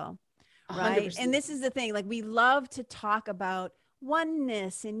the ego. Right. 100%. And this is the thing, like we love to talk about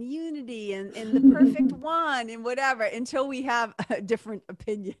oneness and unity and the perfect one and whatever until we have a different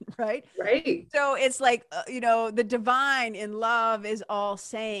opinion. Right. Right. So it's like, the divine in love is all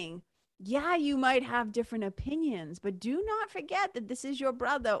saying, yeah, you might have different opinions, but do not forget that this is your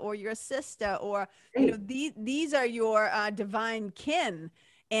brother or your sister, or, these are your divine kin.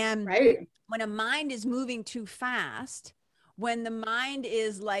 And when a mind is moving too fast, when the mind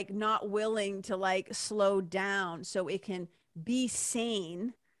is like not willing to like slow down so it can be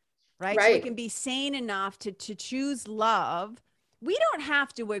sane, right? So it Right. can be sane enough to choose love. We don't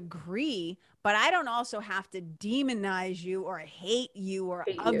have to agree, but I don't also have to demonize you or hate you or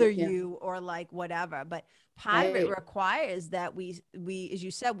Hate other you. Yeah. you or like whatever. But part of it Right. requires that we as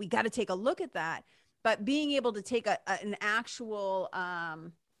you said, we got to take a look at that. But being able to take an actual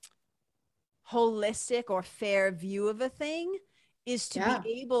holistic or fair view of a thing is to be Yeah.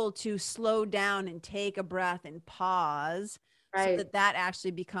 able to slow down and take a breath and pause so Right. that that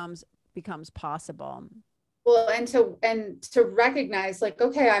actually becomes possible. Well, and to recognize like,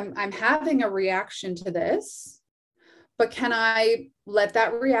 okay, I'm having a reaction to this, but can I let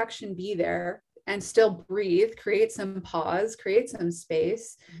that reaction be there and still breathe, create some pause, create some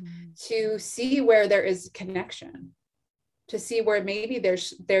space Mhm. to see where there is connection, to see where maybe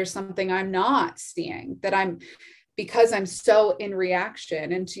there's something I'm not seeing that I'm, because I'm so in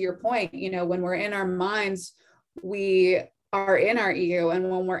reaction. And to your point, when we're in our minds, we are in our ego,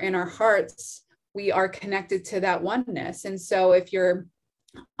 and when we're in our hearts, we are connected to that oneness. And so if you're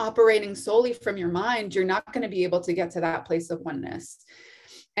operating solely from your mind, you're not going to be able to get to that place of oneness.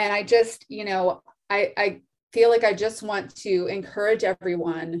 And I just, I feel like I just want to encourage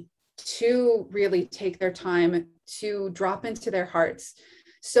everyone to really take their time to drop into their hearts,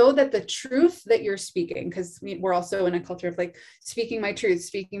 so that the truth that you're speaking, because we're also in a culture of like speaking my truth,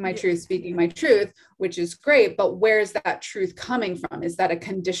 speaking my Yeah. truth, speaking my truth, which is great. But where's that truth coming from? Is that a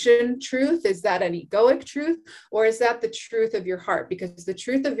conditioned truth? Is that an egoic truth? Or is that the truth of your heart? Because the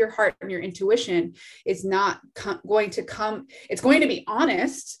truth of your heart and your intuition is not going to come, it's going to be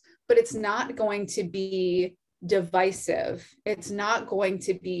honest, but it's not going to be divisive. It's not going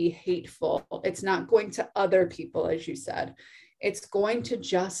to be hateful. It's not going to other people, as you said. It's going to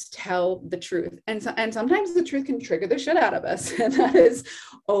just tell the truth. And sometimes the truth can trigger the shit out of us, and that is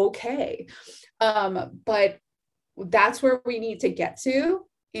okay. But that's where we need to get to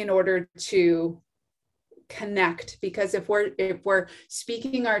in order to connect. Because if we're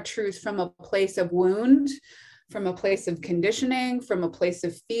speaking our truth from a place of wound, from a place of conditioning, from a place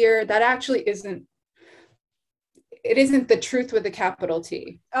of fear, that actually isn't, it isn't the truth with a capital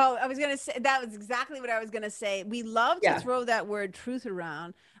T. Oh, I was going to say that was exactly what I was going to say. We love to Yeah. throw that word truth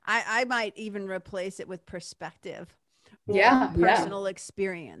around. I might even replace it with perspective or Yeah. Yeah. personal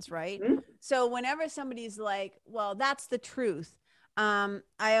experience, right? Mm-hmm. So whenever somebody's like, well, that's the truth,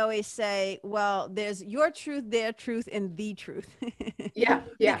 I always say, well, there's your truth, their truth, and the truth. Yeah.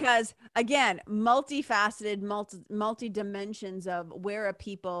 Yeah. Because again, multifaceted, multi dimensions of where are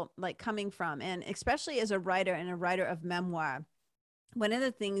people like coming from. And especially as a writer and a writer of memoir, one of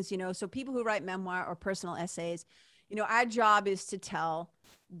the things, so people who write memoir or personal essays, our job is to tell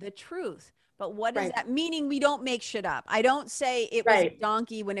the truth. But what does Right. that meaning? We don't make shit up. I don't say it was a Right.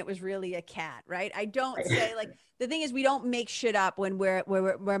 donkey when it was really a cat, right? I don't Right. say like the thing is we don't make shit up when we're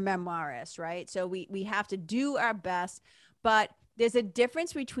memoirists, right? So we have to do our best, but there's a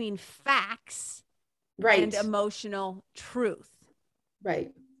difference between facts and Right. emotional truth.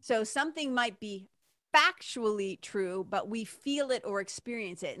 Right. So something might be factually true, but we feel it or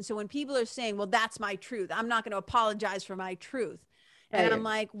experience it. And so when people are saying, well, that's my truth, I'm not going to apologize for my truth. And I'm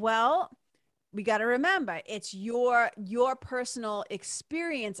Right. like, well, we got to remember it's your personal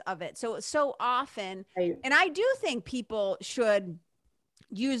experience of it. So often, Right. and I do think people should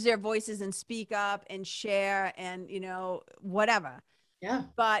use their voices and speak up and share and whatever. Yeah.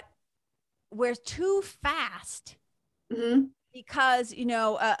 But we're too fast Mm-hmm. because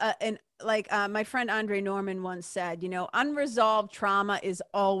and like my friend Andre Norman once said, unresolved trauma is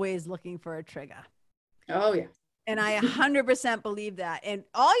always looking for a trigger. Oh yeah. And I 100% believe that. And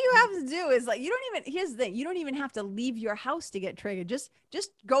all you have to do is like, you don't even, here's the thing, you don't even have to leave your house to get triggered. Just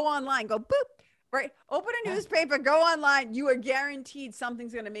go online, go boop, right? Open a Yeah. newspaper, go online. You are guaranteed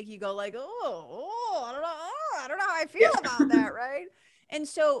something's going to make you go like, I don't know. I don't know how I feel Yeah. about that. Right. And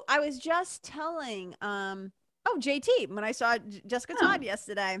so I was just telling, JT, when I saw Jessica Todd Oh,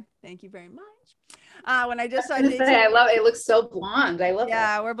 yesterday, thank you very much. When I I just was saw gonna say, JT, I love it. It looks so blonde. I love it.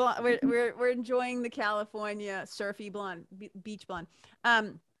 yeah, we're enjoying the California surfy blonde, beach blonde.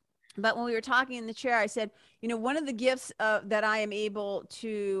 But when we were talking in the chair, I said, one of the gifts that I am able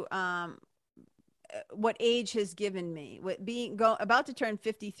to, what age has given me, what being about to turn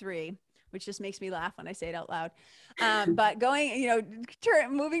 53, which just makes me laugh when I say it out loud. But going,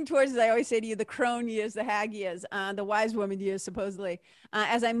 moving towards, as I always say to you, the crone years, the hag years, the wise woman years, supposedly,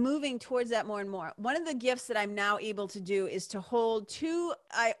 as I'm moving towards that more and more, one of the gifts that I'm now able to do is to hold two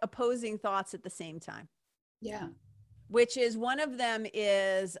opposing thoughts at the same time, Yeah. which is one of them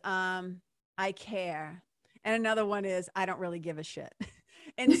is, I care. And another one is, I don't really give a shit.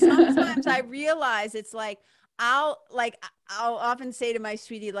 And sometimes I realize it's like, I'll often say to my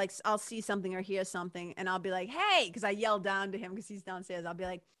sweetie, like, I'll see something or hear something and I'll be like, hey, because I yell down to him because he's downstairs. I'll be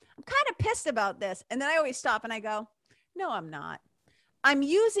like, I'm kind of pissed about this. And then I always stop and I go, no, I'm not. I'm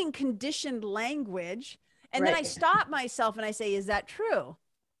using conditioned language. And then I Right. stop myself and I say, is that true?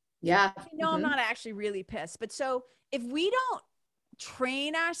 Yeah. No, I'm not actually really pissed. But so if we don't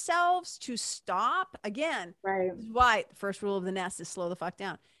train ourselves to stop, again, Right. this is why the first rule of the nest is slow the fuck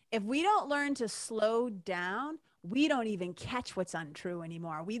down. If we don't learn to slow down, we don't even catch what's untrue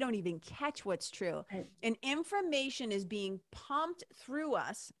anymore. We don't even catch what's true. Right. And information is being pumped through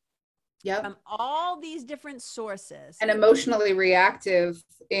us Yep. from all these different sources. And emotionally reactive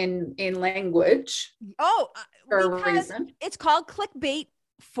in language Oh, for a because reason. it's called clickbait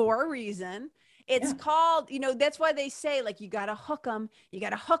for a reason. It's Yeah. called, that's why they say, like, you got to hook them. You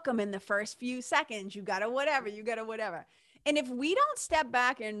got to hook them in the first few seconds. You got to whatever. You got to whatever. And if we don't step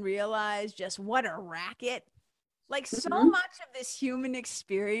back and realize just what a racket, like so Mhm. much of this human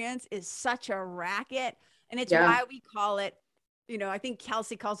experience is such a racket. And it's Yeah. why we call it, I think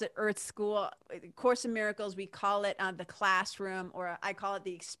Kelsey calls it Earth School, Course in Miracles. We call it the classroom, or I call it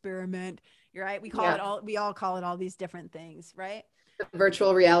the experiment. You're right. Yeah. We all call it all these different things, right? The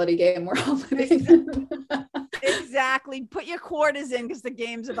virtual reality game we're all living Exactly. in. Exactly. Put your quarters in because the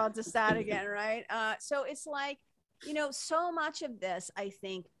game's about to start again, right? So it's like, so much of this, I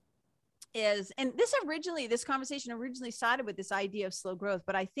think, and this conversation originally started with this idea of slow growth,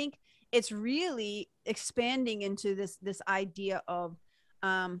 but I think it's really expanding into this idea of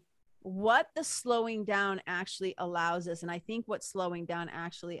what the slowing down actually allows us. And I think what slowing down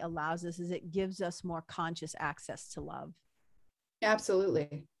actually allows us is it gives us more conscious access to love.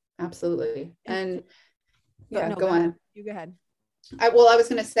 Absolutely. Absolutely. And yeah, No, go on. You go ahead. I was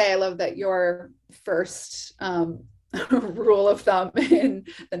going to say, I love that your first rule of thumb in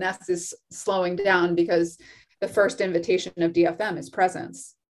the nest is slowing down, because the first invitation of DFM is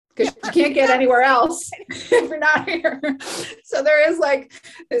presence, because you can't get anywhere else if you're not here. So there is like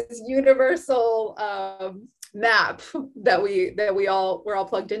this universal map that we're all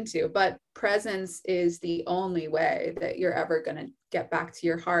plugged into, but presence is the only way that you're ever going to get back to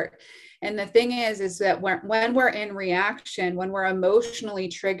your heart. And the thing is that when we're in reaction, when we're emotionally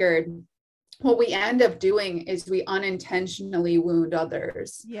triggered, what we end up doing is we unintentionally wound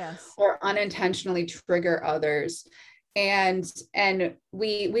others. Yes. Or unintentionally trigger others. And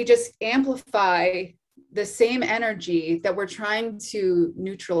we just amplify the same energy that we're trying to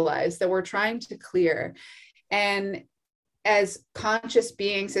neutralize, that we're trying to clear. And as conscious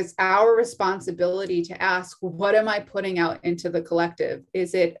beings, it's our responsibility to ask, what am I putting out into the collective?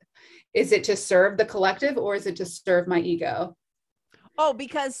 Is it to serve the collective, or is it to serve my ego? Oh,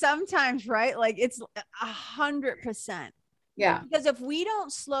 because sometimes, right? Like it's 100%. Yeah. Because if we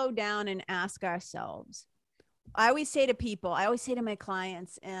don't slow down and ask ourselves, I always say to my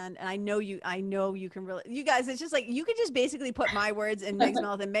clients, and I know you can really, you guys, it's just like, you could just basically put my words in Meg's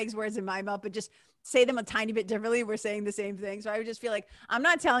mouth and Meg's words in my mouth, but just say them a tiny bit differently. We're saying the same thing. So I would just feel like I'm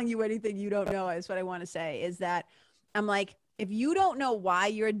not telling you anything you don't know, is what I want to say, is that I'm like, if you don't know why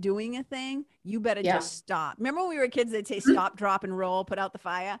you're doing a thing, you better just stop. Remember when we were kids, they'd say stop, drop, and roll, put out the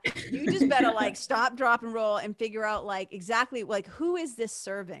fire. You just better like stop, drop, and roll, and figure out like exactly like, who is this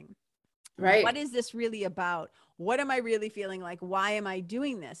serving? Right. What is this really about? What am I really feeling like? Why am I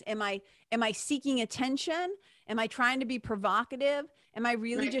doing this? Am I seeking attention? Am I trying to be provocative? Am I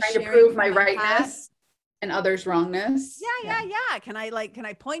really just trying to sharing prove from my my heart? rightness and others' wrongness? Yeah. Can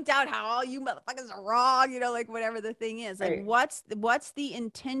I point out how all you motherfuckers are wrong? Like whatever the thing is. Like, what's the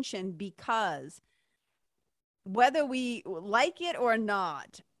intention? Because whether we like it or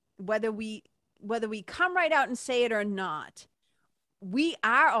not, whether we come right out and say it or not, we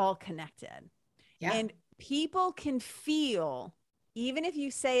are all connected. Yeah. And people can feel, even if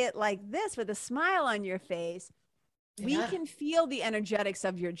you say it like this with a smile on your face, we can feel the energetics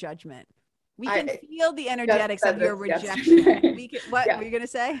of your judgment. We can feel the energetics of your rejection. What were you going to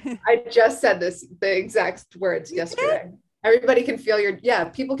say? I just said the exact words yesterday. Everybody can feel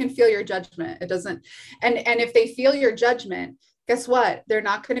people can feel your judgment. It doesn't, and if they feel your judgment, guess what? They're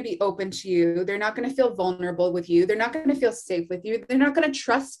not going to be open to you. They're not going to feel vulnerable with you. They're not going to feel safe with you. They're not going to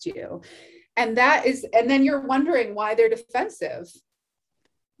trust you. And then you're wondering why they're defensive.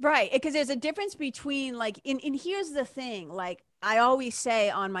 Right. Because there's a difference between like, and here's the thing, like I always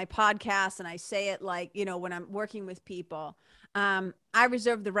say on my podcast, and I say it like, when I'm working with people, I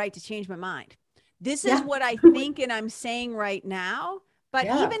reserve the right to change my mind. This is what I think and I'm saying right now. But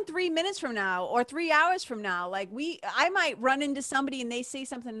even 3 minutes from now or 3 hours from now, like I might run into somebody and they say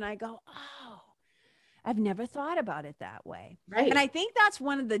something and I go, oh, I've never thought about it that way. And Right. I think that's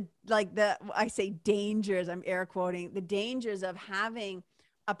one of the, like the, I say dangers, I'm air quoting, the dangers of having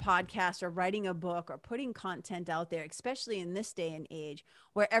a podcast or writing a book or putting content out there, especially in this day and age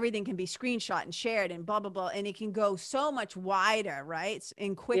where everything can be screenshot and shared and blah, blah, blah. And it can go so much wider, right?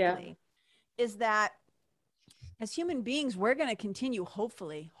 And Yeah. quickly, is that as human beings, we're going to continue,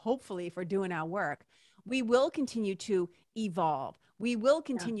 hopefully, if we're doing our work, we will continue to evolve. We will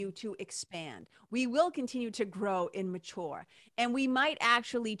Yeah. continue to expand. We will continue to grow and mature. And we might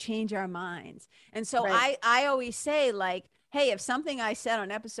actually change our minds. And so Right. I always say, like, hey, if something I said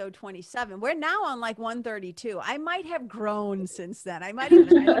on episode 27, we're now on like 132. I might have grown since then. I might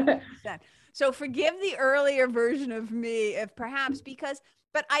even, I don't know since then. So forgive the earlier version of me, if perhaps, because,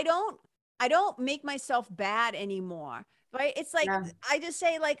 but I don't make myself bad anymore, right? It's like, Yeah. I just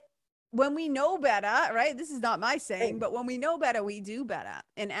say, like, when we know better, right? This is not my saying, Right. but when we know better, we do better.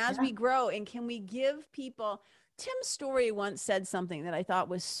 And as Yeah. we grow, and can we give people, Tim Story once said something that I thought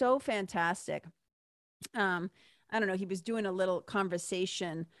was so fantastic. Um, I don't know, he was doing a little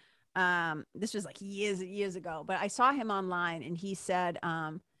conversation. This was like years ago, but I saw him online and he said,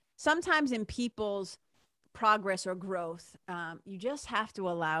 sometimes in people's progress or growth, you just have to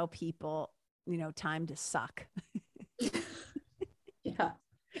allow people, time to suck. Yeah.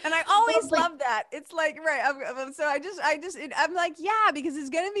 And I Well, always it's like, love that. It's like, right. So I'm like, yeah, because there's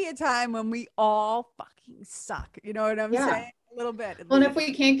going to be a time when we all fucking suck. You know what I'm yeah. saying? A little bit, at Well, and if least.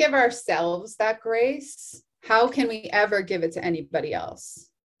 we can't give ourselves that grace, how can we ever give it to anybody else?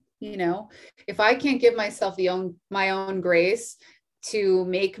 You know, if I can't give myself my own grace to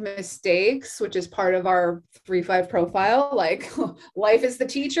make mistakes, which is part of our 3-5 profile, like life is the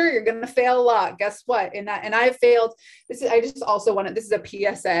teacher, you're going to fail a lot. Guess what? In that, and I've failed. I just also wanted, this is a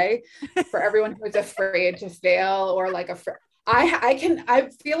PSA for everyone who is afraid to fail, or like I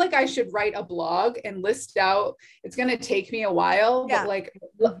feel like I should write a blog and list out, it's going to take me a while, but Yeah. like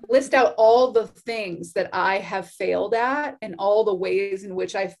list out all the things that I have failed at and all the ways in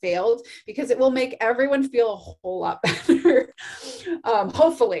which I failed, because it will make everyone feel a whole lot better.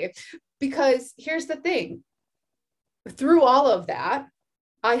 Hopefully, because here's the thing, through all of that,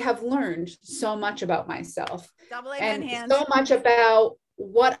 I have learned so much about myself, Double amen, and hands. so much about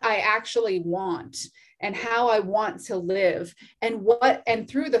what I actually want and how I want to live, and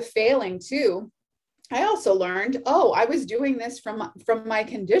through the failing too, I also learned, oh, I was doing this from my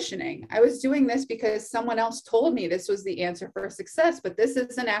conditioning. I was doing this because someone else told me this was the answer for success, but this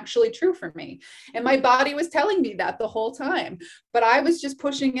isn't actually true for me. And my body was telling me that the whole time. But I was just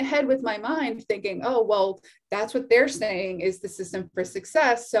pushing ahead with my mind thinking, oh, well, that's what they're saying is the system for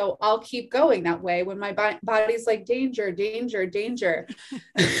success. So I'll keep going that way when my body's like, danger, danger, danger.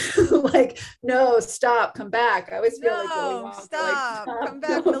 Like, no, stop, come back. I always feel like Willy No, Wonka, like, stop. stop, Come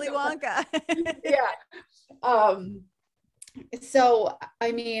back, no, Willy Wonka. yeah. um so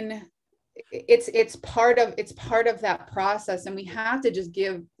I mean, it's part of that process, and we have to just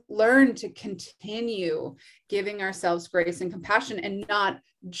learn to continue giving ourselves grace and compassion and not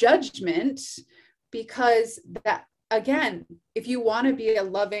judgment, because that, again, if you want to be a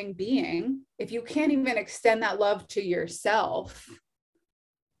loving being, if you can't even extend that love to yourself,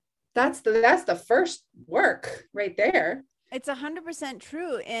 that's the first work right there. It's 100%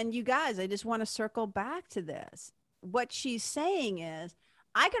 true. And you guys, I just want to circle back to this. What she's saying is,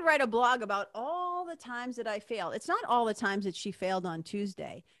 I could write a blog about all the times that I failed. It's not all the times that she failed on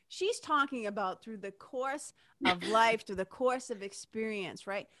Tuesday. She's talking about through the course of life, through the course of experience,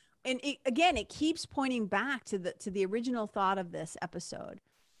 right? And again, it keeps pointing back to the original thought of this episode.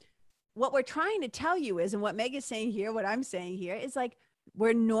 What we're trying to tell you is, and what Meg is saying here, what I'm saying here is, like,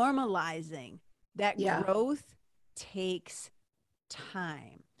 we're normalizing that Yeah. growth takes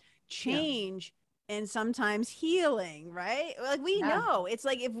time, Yeah. change, and sometimes healing, right? Like, we Yeah. know it's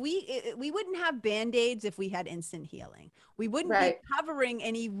like, if we wouldn't have band-aids if we had instant healing. We wouldn't be Right. covering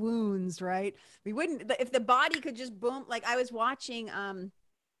any wounds, right? We wouldn't, if the body could just boom. Like, I was watching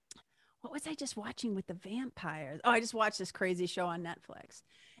what was I just watching with the vampires? Oh, I just watched this crazy show on Netflix.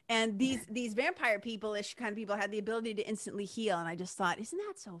 And these vampire people-ish kind of people had the ability to instantly heal. And I just thought, isn't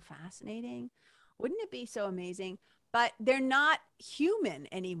that so fascinating? Wouldn't it be so amazing? But they're not human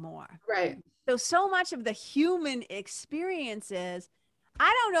anymore. Right. So much of the human experience is,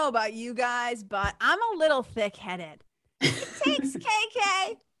 I don't know about you guys, but I'm a little thick-headed. It takes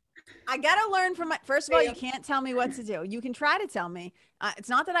KK. I got to learn from first of all, you can't tell me what to do. You can try to tell me. It's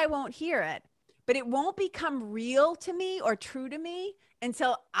not that I won't hear it, but it won't become real to me or true to me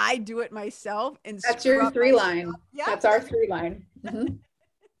until I do it myself and That's your scrub three myself. line. Yeah. That's our 3 line. Mm-hmm.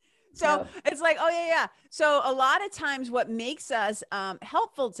 So it's like, oh yeah, yeah. So a lot of times what makes us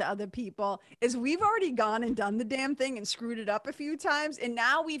helpful to other people is we've already gone and done the damn thing and screwed it up a few times. And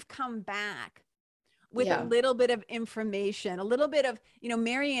now we've come back with a Yeah. little bit of information, a little bit of,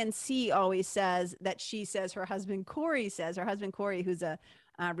 Marianne C always says that she says her husband Corey, who's a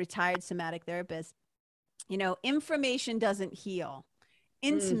retired somatic therapist, information doesn't heal,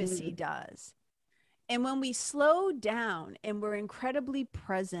 intimacy Mm-hmm. does. And when we slow down and we're incredibly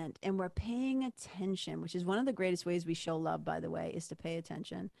present and we're paying attention, which is one of the greatest ways we show love, by the way, is to pay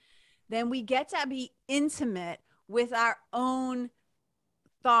attention, then we get to be intimate with our own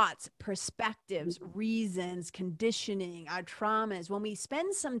thoughts, perspectives, reasons, conditioning, our traumas. When we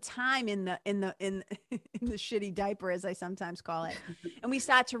spend some time in the shitty diaper, as I sometimes call it, and we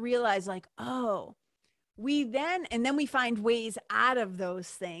start to realize like, oh, and then we find ways out of those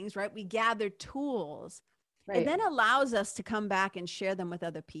things, right? We gather tools. It Right. then allows us to come back and share them with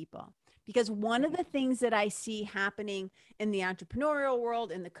other people. Because one of the things that I see happening in the entrepreneurial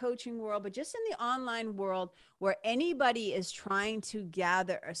world, in the coaching world, but just in the online world, where anybody is trying to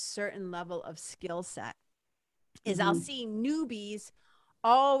gather a certain level of skill set, is I'll Mm-hmm. see newbies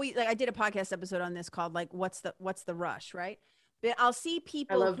always, like I did a podcast episode on this called like, what's the rush, right? But I'll see I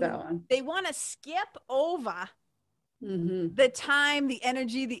people love that who one. they want to skip over Mm-hmm. the time, the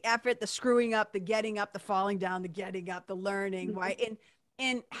energy, the effort, the screwing up, the getting up, the falling down, the getting up, the learning, right?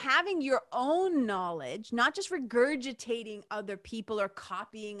 And having your own knowledge, not just regurgitating other people or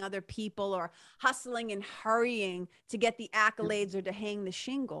copying other people or hustling and hurrying to get the accolades or to hang the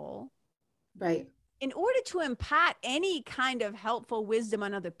shingle. Right. In order to impart any kind of helpful wisdom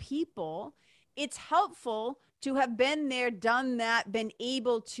on other people, it's helpful to have been there, done that, been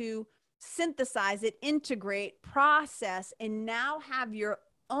able to synthesize it, integrate, process, and now have your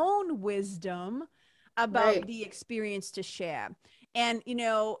own wisdom about Right. the experience to share. And,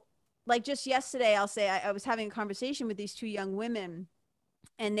 like just yesterday, I'll say I was having a conversation with these two young women,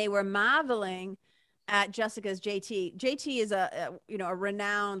 and they were marveling at Jessica's JT. JT is a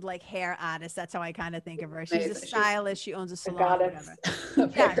renowned like hair artist. That's how I kind of think of her. She's a Amazing. She's stylist. She owns a a salon, goddess whatever.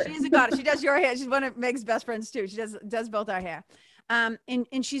 of Yeah, hair. she is a goddess. She does your hair. She's one of Meg's best friends too. She does both our hair.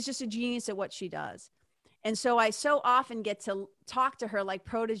 And she's just a genius at what she does. And so I so often get to talk to her like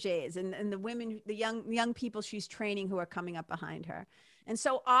proteges and the women, the young people she's training who are coming up behind her. And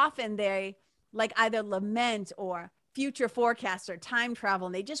so often they like either lament or future forecast or time travel,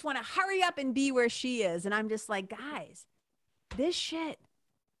 and they just want to hurry up and be where she is. And I'm just like, guys, this shit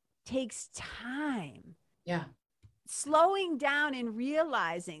takes time. Yeah. Slowing down and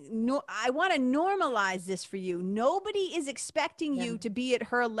realizing, no, I want to normalize this for you. Nobody is expecting Yeah. you to be at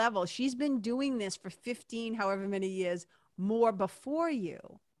her level. She's been doing this for 15, however many years more before you.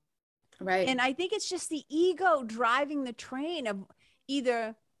 Right. And I think it's just the ego driving the train of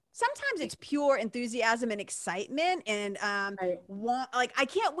either sometimes it's pure enthusiasm and excitement and Right. like I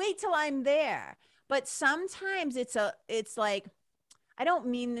can't wait till I'm there. But sometimes it's like I don't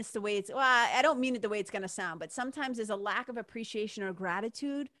mean this the way I don't mean it the way it's going to sound, but sometimes there's a lack of appreciation or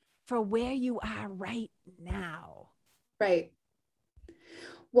gratitude for where you are right now. Right.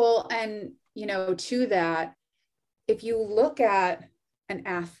 Well, and to that, if you look at an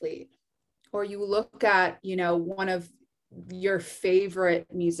athlete or you look at, one of your favorite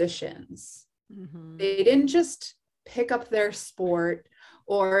musicians, Mm-hmm. they didn't just pick up their sport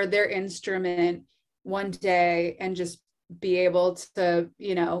or their instrument one day and just be able to,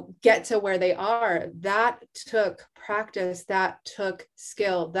 get to where they are. That took practice, that took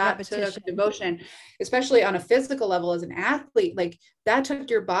skill, that Repetition. took devotion, especially on a physical level as an athlete. Like that took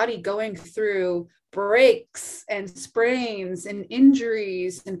your body going through breaks and sprains and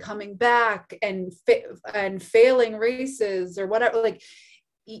injuries and coming back and failing races or whatever. Like,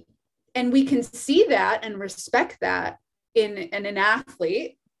 and we can see that and respect that in an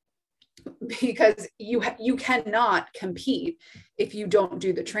athlete, because you cannot compete if you don't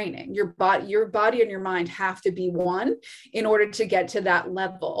do the training. Your body and your mind have to be one in order to get to that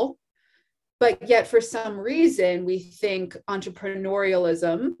level. But yet for some reason we think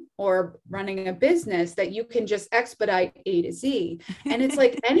entrepreneurialism or running a business that you can just expedite A to Z. And it's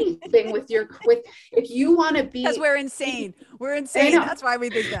like anything with if you want to be, because we're insane. That's why we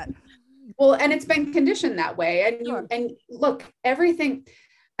think that. Well, and it's been conditioned that way. And Sure. and look, everything,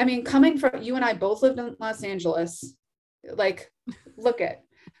 I mean, coming from you and I both lived in Los Angeles, like, look at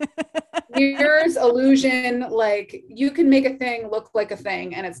mirrors, illusion, like you can make a thing look like a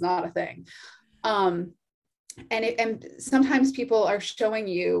thing and it's not a thing. And sometimes people are showing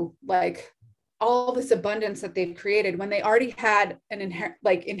you like all this abundance that they've created when they already had an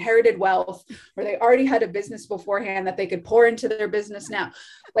inherited wealth, or they already had a business beforehand that they could pour into their business now.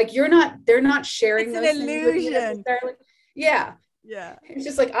 Like they're not sharing It's an those things with you illusion. necessarily. Yeah. Yeah. It's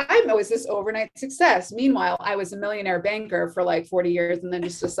just like, I was this overnight success. Meanwhile, I was a millionaire banker for like 40 years and then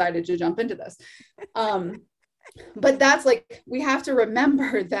just decided to jump into this. But that's like, we have to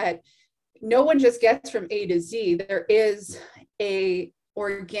remember that no one just gets from A to Z. There is a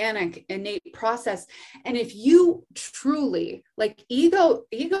organic, innate process. And if you truly, like, ego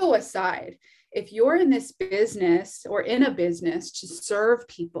aside, if you're in this business or in a business to serve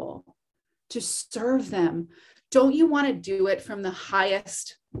people, to serve them, don't you want to do it from the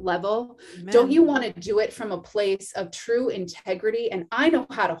highest level? Amen. Don't you want to do it from a place of true integrity? And I know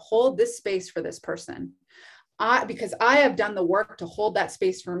how to hold this space for this person. Because I have done the work to hold that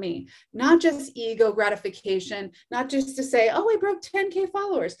space for me, not just ego gratification, not just to say, oh, I broke 10K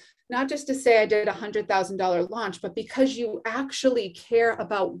followers, not just to say I did a $100,000 launch, but because you actually care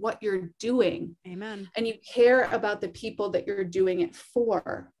about what you're doing. Amen. And you care about the people that you're doing it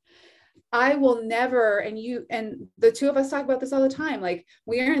for. I will never, and the two of us talk about this all the time, like,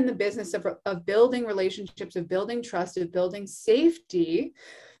 we are in the business of building relationships, of building trust, of building safety,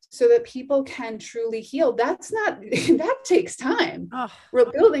 so that people can truly heal. That takes time. Oh.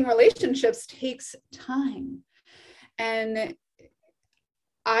 Building relationships takes time. And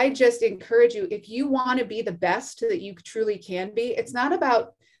I just encourage you, if you want to be the best that you truly can be, it's not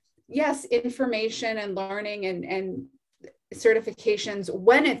about, yes, information and learning and certifications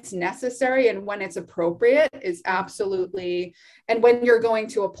when it's necessary and when it's appropriate is absolutely, and when you're going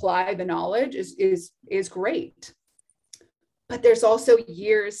to apply the knowledge is great. But there's also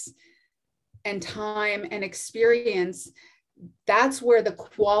years and time and experience. That's where the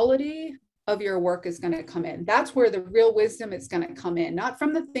quality of your work is going to come in. That's where the real wisdom is going to come in, not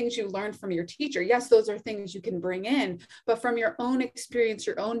from the things you learned from your teacher. Yes, those are things you can bring in, but from your own experience,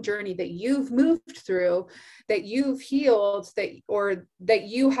 your own journey that you've moved through, that you've healed, that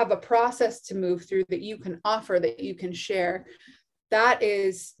you have a process to move through, that you can offer, that you can share. That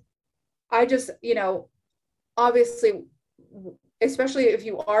is, obviously, especially if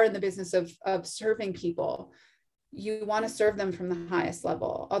you are in the business of serving people, you want to serve them from the highest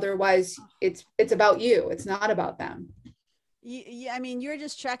level. Otherwise, it's about you. It's not about them. Yeah, I mean, you're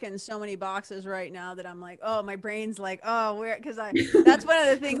just checking so many boxes right now that I'm like, oh, my brain's like, oh, where? Because that's one of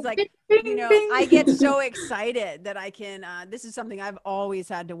the things, like, I get so excited that I can, this is something I've always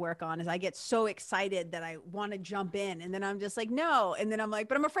had to work on, is I get so excited that I want to jump in, and then I'm just like, no. And then I'm like,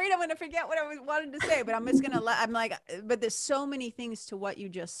 but I'm afraid I'm going to forget what I wanted to say, but I'm just going to I'm like, but there's so many things to what you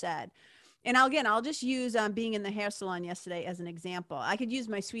just said. And I'll just use being in the hair salon yesterday as an example. I could use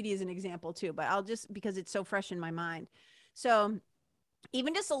my sweetie as an example too, but I'll just, because it's so fresh in my mind. So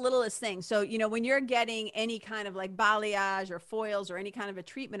even just the littlest thing. So, when you're getting any kind of like balayage or foils or any kind of a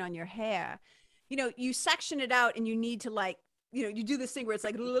treatment on your hair, you section it out and you need to, like, you do this thing where it's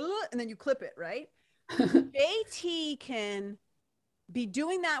like, and then you clip it, right? JT can be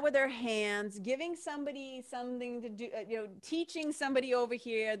doing that with her hands, giving somebody something to do, teaching somebody over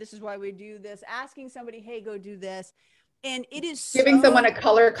here, this is why we do this, asking somebody, hey, go do this. And it is giving someone a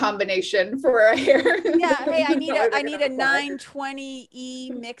color combination for a hair. Yeah. Hey, I need a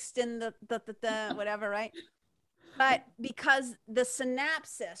 920E mixed in the whatever, right? But because the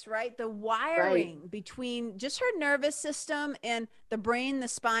synapses, right? The wiring between just her nervous system and the brain, the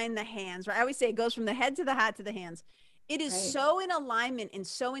spine, the hands, right? I always say it goes from the head to the heart to the hands. It is so in alignment and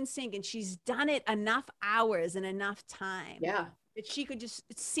so in sync. And she's done it enough hours and enough time that she could just,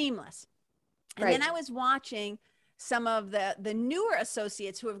 it's seamless. And then I was watching some of the newer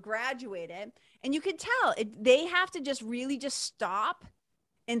associates who have graduated, and you could tell they have to just really just stop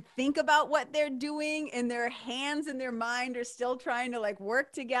and think about what they're doing, and their hands and their mind are still trying to like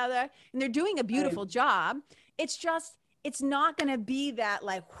work together, and they're doing a beautiful job. It's just, it's not going to be that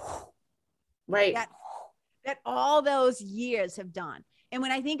like, that all those years have done. And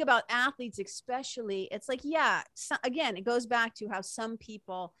when I think about athletes, especially, it's like, again, it goes back to how some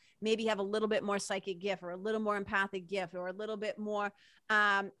people maybe have a little bit more psychic gift, or a little more empathic gift, or a little bit more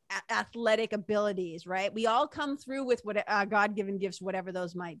athletic abilities, right? We all come through with what God-given gifts, whatever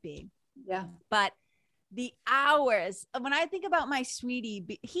those might be. Yeah. But the hours, when I think about my sweetie,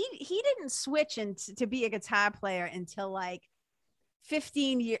 he didn't switch to be a guitar player until like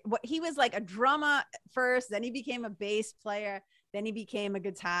 15 years. He was like a drummer first, then he became a bass player, then he became a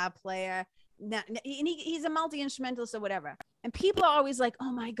guitar player. Now, he's a multi-instrumentalist or whatever. And people are always like,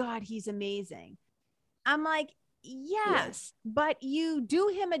 oh my God, he's amazing. I'm like, yes, but you do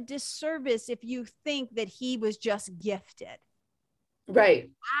him a disservice if you think that he was just gifted. Right.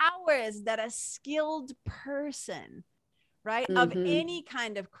 hours that a skilled person, right, of Mm-hmm. any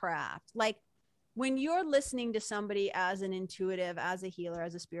kind of craft, like when you're listening to somebody as an intuitive, as a healer,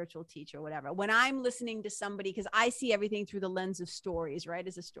 as a spiritual teacher, whatever, when I'm listening to somebody, because I see everything through the lens of stories, right,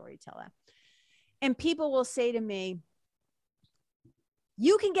 as a storyteller, and people will say to me,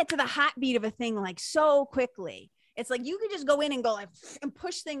 you can get to the heartbeat of a thing like so quickly. It's like you can just go in and go like and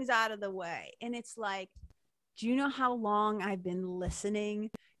push things out of the way. And it's like, do you know how long I've been listening?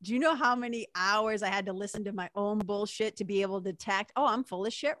 Do you know how many hours I had to listen to my own bullshit to be able to detect, oh, I'm full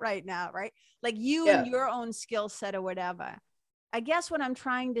of shit right now, right? Like you and Yeah. your own skill set or whatever. I guess what I'm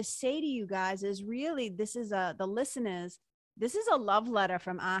trying to say to you guys is really this is the listeners, this is a love letter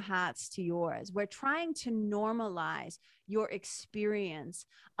from our hearts to yours. We're trying to normalize your experience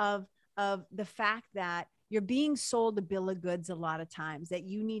of the fact that you're being sold a bill of goods a lot of times, that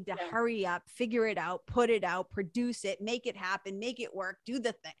you need to Yeah. hurry up, figure it out, put it out, produce it, make it happen, make it work, do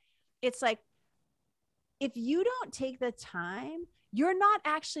the thing. It's like, if you don't take the time, you're not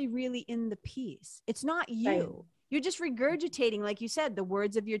actually really in the piece. It's not Right. you. You're just regurgitating, like you said, the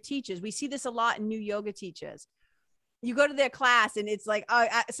words of your teachers. We see this a lot in new yoga teachers. You go to their class and it's like, oh,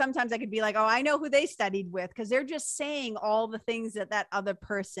 sometimes I could be like, oh, I know who they studied with, because they're just saying all the things that that other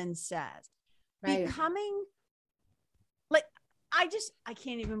person says. Right. Becoming like, I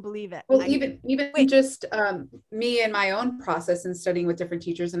can't even believe it. Well, even Wait, just me and my own process and studying with different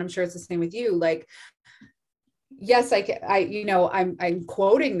teachers, and I'm sure it's the same with you. Like, yes, I'm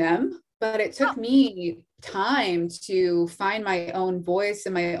quoting them, but it oh, took me time to find my own voice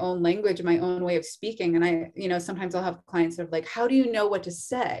and my own language and my own way of speaking. And sometimes I'll have clients that are like, how do you know what to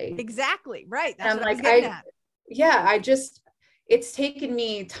say? exactly. Right. And That's I'm what I was like, getting at. it's taken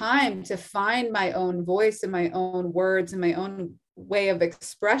me time to find my own voice and my own words and my own way of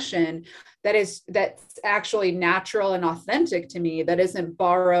expression that's actually natural and authentic to me, that isn't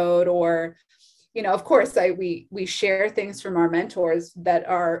borrowed. Or of course, we share things from our mentors that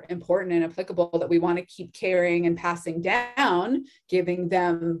are important and applicable, that we want to keep carrying and passing down, giving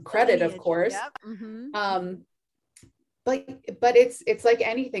them The credit, of lineage. course. Yep. Mm-hmm. um but it's like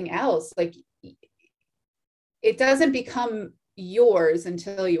anything else. Like, it doesn't become yours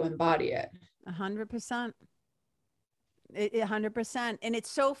until you embody it. 100%. 100%. And it's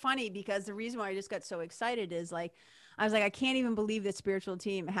so funny because the reason why I just got so excited is like, I was like, I can't even believe that spiritual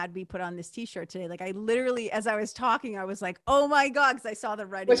team had me put on this t-shirt today. Like I literally, as I was talking, I was like, oh my God. Cause I saw the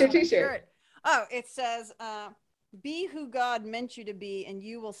writing What's your on my t-shirt? shirt. Oh, it says, be who God meant you to be and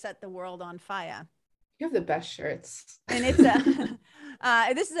you will set the world on fire. You have the best shirts. And it's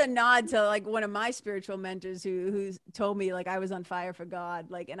a this is a nod to like one of my spiritual mentors who's told me like I was on fire for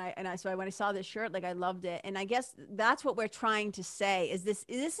God, like, and I so when I saw this shirt, like I loved it. And I guess that's what we're trying to say is this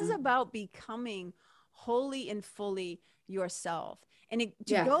is about becoming wholly and fully yourself. And to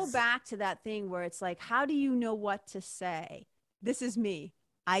go Yes. back to that thing where it's like, how do you know what to say? This is me.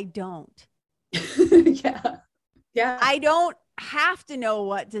 I don't. Yeah. Yeah. I don't have to know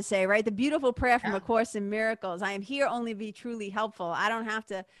what to say, right? The beautiful prayer from Yeah. A Course in Miracles. I am here only to be truly helpful. I don't have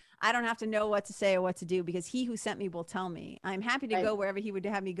to know what to say or what to do, because he who sent me will tell me. I'm happy to Right. go wherever he would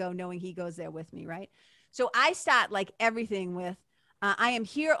have me go, knowing he goes there with me, right? So I start like everything with, I am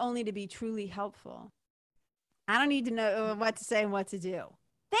here only to be truly helpful. I don't need to know what to say and what to do.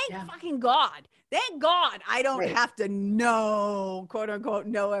 Thank Yeah. fucking God. Thank God I don't Right. have to know, quote unquote,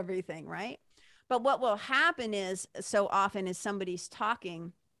 know everything, right? But what will happen is so often as somebody's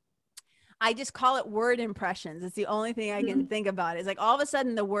talking, I just call it word impressions. It's the only thing I can Mhm. think about. It's like all of a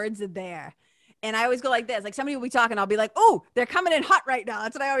sudden the words are there. And I always go like this. Like somebody will be talking, I'll be like, oh, they're coming in hot right now.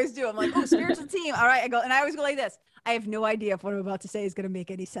 That's what I always do. I'm like, oh, spiritual team. All right. I go, and I always go like this. I have no idea if what I'm about to say is going to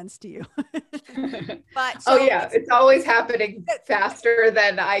make any sense to you. But Oh so yeah, it's always happening faster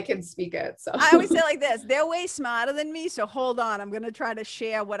than I can speak it. So I always say like this, they're way smarter than me. So hold on. I'm going to try to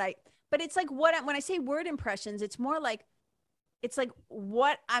share but it's like when I say word impressions, it's more like, it's like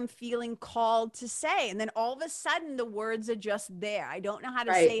what I'm feeling called to say. And then all of a sudden the words are just there. I don't know how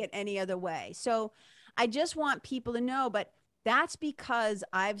to say right. it any other way. So I just want people to know, but that's because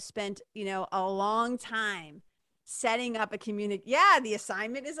I've spent, a long time setting up a community. Yeah, the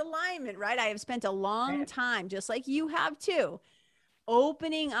assignment is alignment, right? I have spent a long Right. time, just like you have too,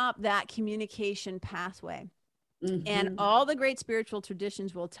 opening up that communication pathway. And Mm-hmm. all the great spiritual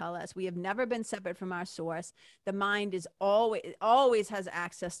traditions will tell us we have never been separate from our source. The mind is always has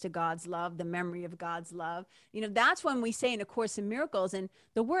access to God's love, the memory of God's love. That's when we say in A Course in Miracles, and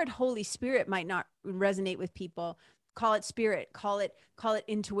the word Holy Spirit might not resonate with people. Call it spirit, call it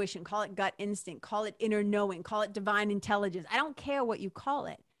intuition, call it gut instinct, call it inner knowing, call it divine intelligence. I don't care what you call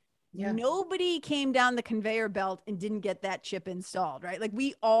it. Yeah. Nobody came down the conveyor belt and didn't get that chip installed, right? Like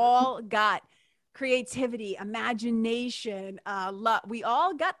we all got creativity, imagination, love. We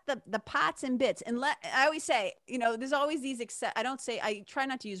all got the pots and bits. And I always say, you know, there's always these I try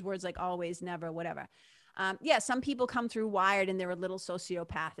not to use words like always, never, whatever. Yeah, some people come through wired and they're a little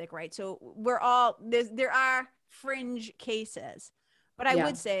sociopathic, right? So there are fringe cases, but I Yeah.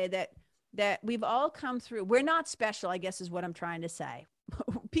 would say that we've all come through. We're not special, I guess, is what I'm trying to say.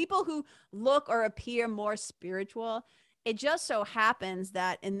 People who look or appear more spiritual, it just so happens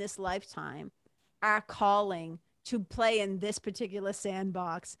that in this lifetime, our calling to play in this particular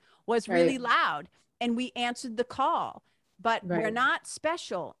sandbox was really Right. loud, and we answered the call. But we're Right. not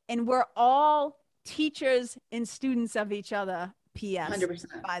special, and we're all teachers and students of each other. P.S.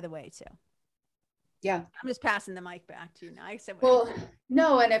 100%. By the way, too. Yeah. I'm just passing the mic back to you now. I said, Well,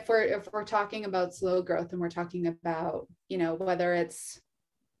 no, and if we're talking about slow growth and we're talking about, you know, whether it's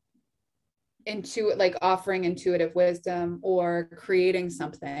like offering intuitive wisdom or creating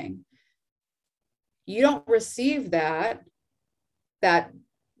something, you don't receive that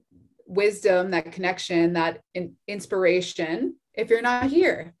wisdom, that connection, that inspiration if you're not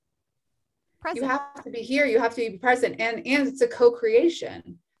here. You present. have to be here, you have to be present, and it's a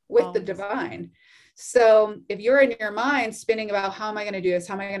co-creation with the Always. divine. So if you're in your mind spinning about how am I going to do this,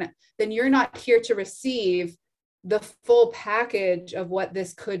 how am I going to, then you're not here to receive the full package of what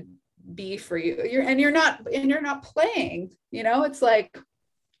this could be for you. You're not playing, you know, it's like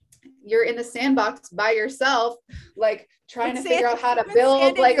you're in the sandbox by yourself, like trying to figure out how to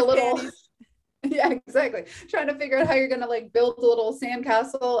build like a little panties. yeah, exactly, trying to figure out how you're going to like build a little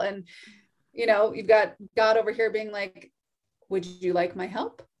sandcastle. And you know, you've got God over here being like, would you like my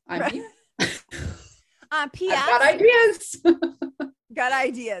help? I'm Right. here. P.S. I've got ideas. Got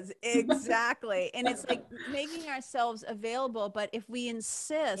ideas. Exactly. And it's like making ourselves available. But Yeah. if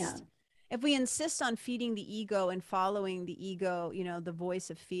we insist on feeding the ego and following the ego, you know, the voice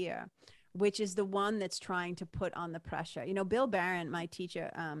of fear, which is the one that's trying to put on the pressure. You know, Bill Barron, my teacher,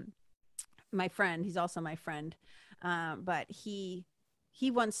 my friend, he's also my friend. But he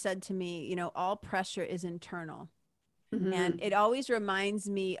once said to me, you know, all pressure is internal. And Mm-hmm. it always reminds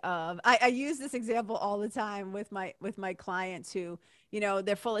me of I use this example all the time with my clients who, you know,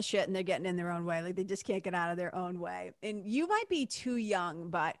 they're full of shit and they're getting in their own way. Like they just can't get out of their own way. And you might be too young,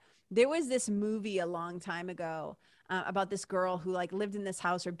 but there was this movie a long time ago about this girl who like lived in this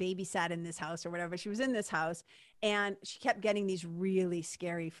house or babysat in this house or whatever. She was in this house and she kept getting these really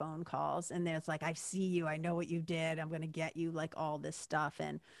scary phone calls. And there's like, I see you. I know what you did. I'm going to get you, like all this stuff.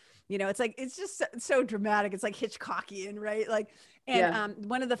 And you know, it's like it's just so dramatic. It's like Hitchcockian, right? Like, and Yeah.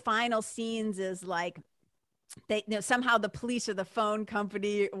 one of the final scenes is like they, you know, somehow the police or the phone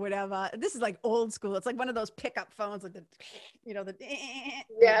company or whatever. This is like old school. It's like one of those pickup phones, like the, you know, the,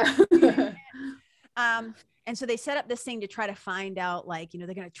 Yeah. and so they set up this thing to try to find out, like, you know,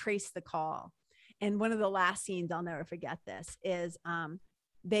 they're going to trace the call. And one of the last scenes, I'll never forget this, is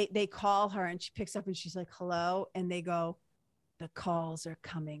they call her and she picks up and she's like, hello. And they go, the calls are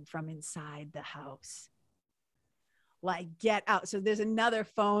coming from inside the house. Like, get out. So there's another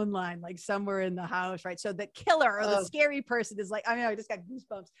phone line, like somewhere in the house, right? So the killer or the scary person is like, I mean, I just got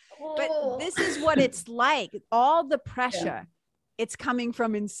goosebumps. But this is what it's like. All the pressure, Yeah. it's coming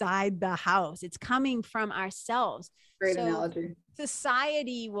from inside the house. It's coming from ourselves. Great So analogy.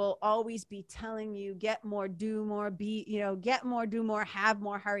 society will always be telling you, get more, do more, be, you know, get more, do more, have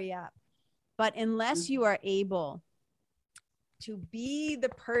more, hurry up. But unless you are able to be the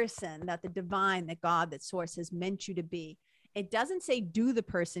person that the divine, that God, that source has meant you to be. It doesn't say do the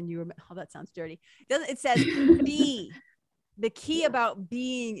person you were. Oh, that sounds dirty. It says be. The key about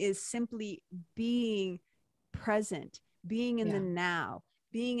being is simply being present, being in the now,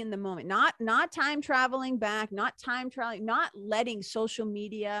 being in the moment, not time traveling back, not time traveling, not letting social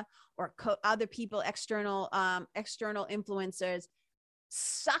media or other people, external influencers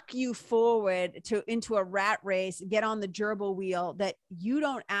suck you forward into a rat race, get on the gerbil wheel that you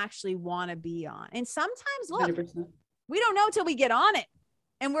don't actually want to be on. And sometimes, look, 100%. we don't know till we get on it,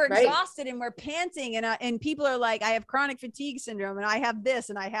 and we're Right. exhausted and we're panting, and people are like, I have chronic fatigue syndrome and I have this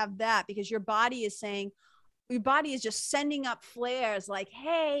and I have that, because your body is just sending up flares like,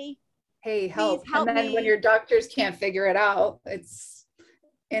 hey, Hey, please help. And help then when me. your doctors can't figure it out, it's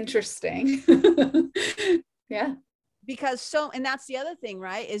interesting. Yeah. Because and that's the other thing,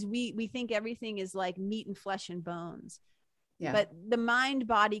 right, is we think everything is like meat and flesh and bones. Yeah. But the mind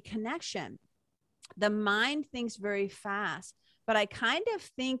body connection, the mind thinks very fast. But I kind of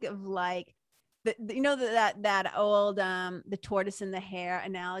think of like you know, that old the tortoise and the hare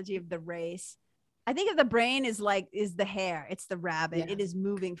analogy of the race. I think of the brain is the hare. It's the rabbit. Yeah. It is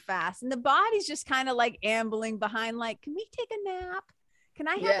moving fast. And the body's just kind of like ambling behind, like, can we take a nap? Can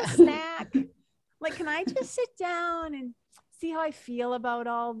I have Yeah. a snack? Like, can I just sit down and see how I feel about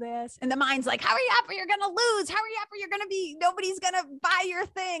all this? And the mind's like, hurry up or you're going to lose. Hurry up or you're going to be, nobody's going to buy your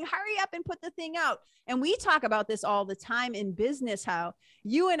thing. Hurry up and put the thing out. And we talk about this all the time in business, how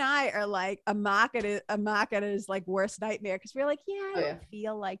you and I are like a marketer's like worst nightmare. Cause we're like, yeah, I don't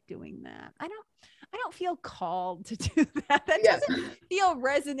feel like doing that. I don't feel called to do that. That doesn't feel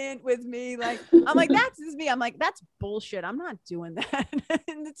resonant with me. Like, I'm like, that's just me. I'm like, that's bullshit. I'm not doing that.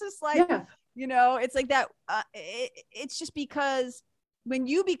 And it's just like, you know, it's like that. It's just because when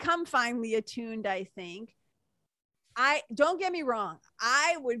you become finely attuned, I think, don't get me wrong,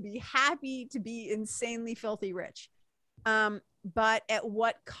 I would be happy to be insanely filthy rich. But at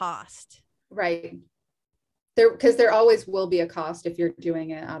what cost? Right. Because there always will be a cost if you're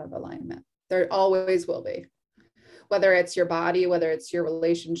doing it out of alignment. There always will be, whether it's your body, whether it's your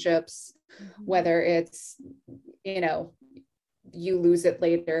relationships, whether it's, you know, you lose it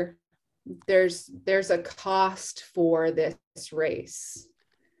later. There's a cost for this race.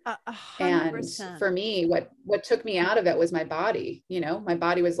 100%. And for me, what took me out of it was my body. You know, my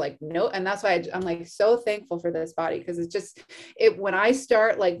body was like, no. And that's why I'm like so thankful for this body, because it's just when I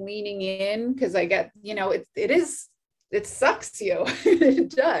start like leaning in, because I get, you know, it sucks you. It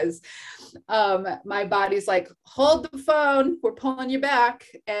does. My body's like, hold the phone, we're pulling you back.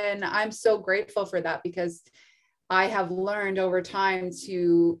 And I'm so grateful for that, because I have learned over time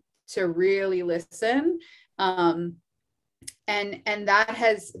to really listen. And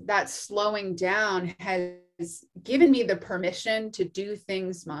that slowing down has given me the permission to do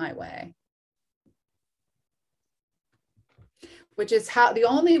things my way, which is the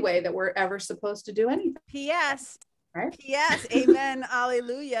only way that we're ever supposed to do anything. P.S. Right? P.S. Amen.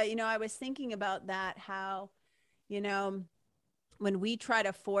 Alleluia. You know, I was thinking about that, how, you know, when we try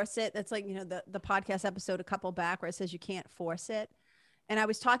to force it, that's like, you know, the podcast episode a couple back where it says you can't force it. And I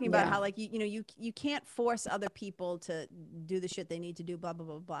was talking about how, like, you can't force other people to do the shit they need to do, blah, blah,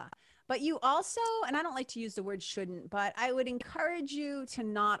 blah, blah. But you also, and I don't like to use the word shouldn't, but I would encourage you to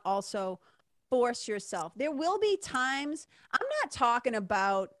not also force yourself. There will be times, I'm not talking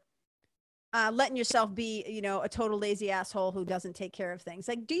about letting yourself be, you know, a total lazy asshole who doesn't take care of things.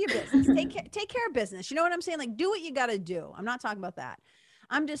 Like, do your business, take care of business. You know what I'm saying? Like, do what you got to do. I'm not talking about that.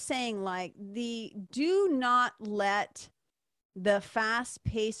 I'm just saying, like, do not let the fast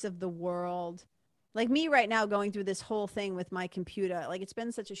pace of the world, like me right now going through this whole thing with my computer, like it's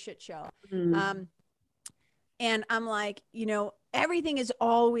been such a shit show. And I'm like, you know, everything is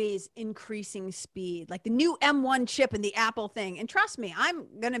always increasing speed, like the new M1 chip in the Apple thing. And trust me,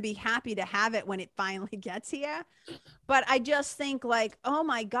 I'm going to be happy to have it when it finally gets here. But I just think, like, oh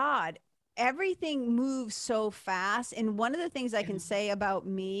my God, everything moves so fast. And one of the things I can say about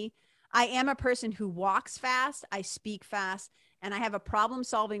me, I am a person who walks fast, I speak fast, and I have a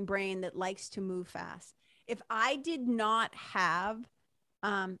problem-solving brain that likes to move fast. If I did not have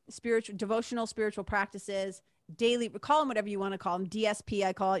spiritual practices, daily, call them whatever you want to call them, DSP,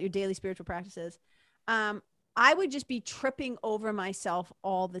 I call it, your daily spiritual practices, I would just be tripping over myself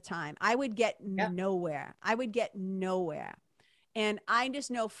all the time. I would get nowhere. And I just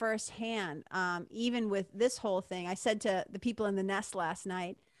know firsthand, even with this whole thing, I said to the people in the nest last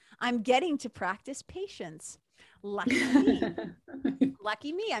night, I'm getting to practice patience. Lucky me.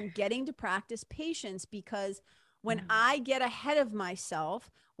 Lucky me. I'm getting to practice patience, because when I get ahead of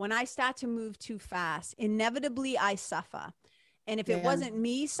myself, when I start to move too fast, inevitably I suffer. And if it wasn't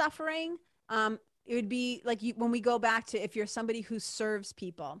me suffering, it would be like when we go back to, if you're somebody who serves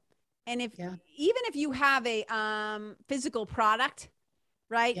people, and even if you have a physical product,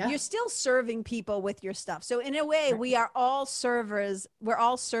 right, you're still serving people with your stuff. So in a way, we are all servers. We're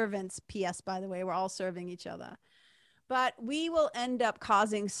all servants. P.S. By the way, we're all serving each other. But we will end up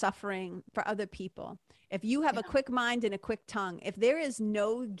causing suffering for other people. If you have a quick mind and a quick tongue, if there is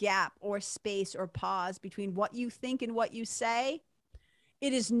no gap or space or pause between what you think and what you say,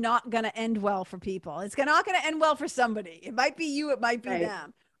 it is not going to end well for people. It's not going to end well for somebody. It might be you, it might be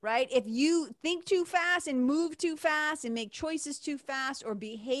them, right? If you think too fast and move too fast and make choices too fast or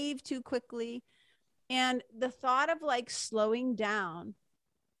behave too quickly, and the thought of like slowing down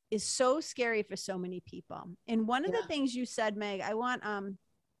is so scary for so many people. And one of the things you said, Meg, I want,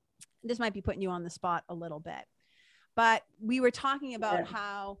 this might be putting you on the spot a little bit, but we were talking about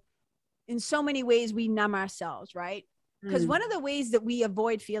how in so many ways we numb ourselves, right? Because one of the ways that we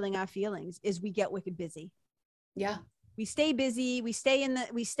avoid feeling our feelings is we get wicked busy. Yeah. We stay busy. We stay in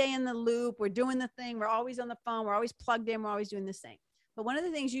the loop. We're doing the thing. We're always on the phone. We're always plugged in. We're always doing this thing. But one of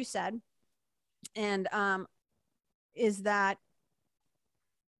the things you said And is that,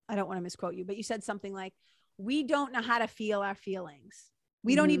 I don't want to misquote you, but you said something like, we don't know how to feel our feelings.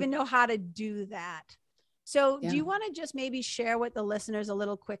 We don't even know how to do that. So do you want to just maybe share with the listeners a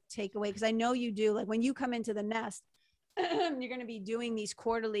little quick takeaway? Because I know you do, like when you come into the nest, you're going to be doing these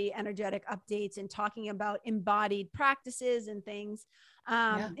quarterly energetic updates and talking about embodied practices and things.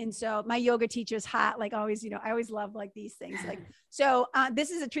 And so my yoga teacher's hot, like always, I always love like these things. Like, so this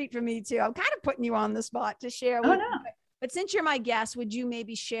is a treat for me too. I'm kind of putting you on the spot to share with you. But since you're my guest, would you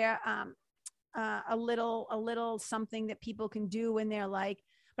maybe share a little something that people can do when they're like,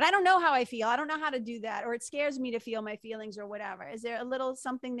 but I don't know how I feel. I don't know how to do that, or it scares me to feel my feelings or whatever. Is there a little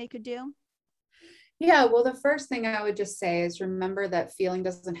something they could do? Yeah, well, the first thing I would just say is remember that feeling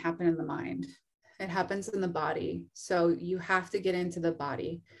doesn't happen in the mind. It happens in the body. So you have to get into the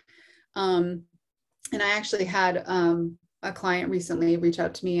body. And I actually had a client recently reach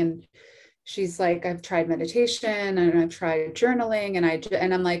out to me, and she's like, I've tried meditation and I've tried journaling,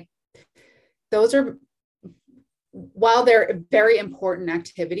 and I'm like, those are, while they're very important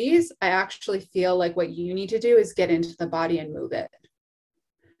activities, I actually feel like what you need to do is get into the body and move it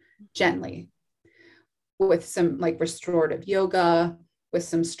gently with some like restorative yoga, with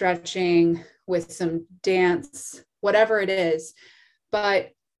some stretching, with some dance, whatever it is.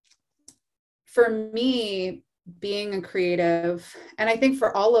 But for me, being a creative, and I think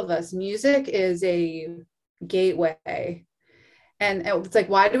for all of us, music is a gateway. And it's like,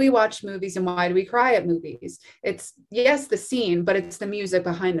 why do we watch movies and why do we cry at movies? It's, yes, the scene, but it's the music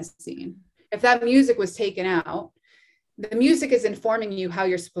behind the scene. If that music was taken out, the music is informing you how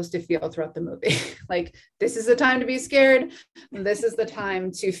you're supposed to feel throughout the movie. Like, this is the time to be scared. And this is the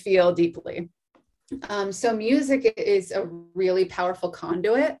time to feel deeply. So music is a really powerful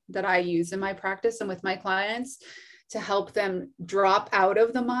conduit that I use in my practice and with my clients to help them drop out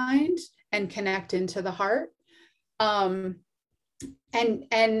of the mind and connect into the heart.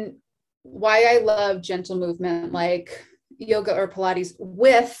 And why I love gentle movement like yoga or Pilates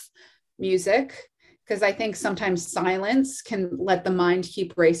with music, because I think sometimes silence can let the mind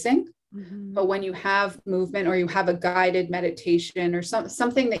keep racing. But when you have movement or you have a guided meditation or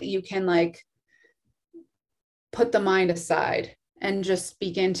something that you can like put the mind aside and just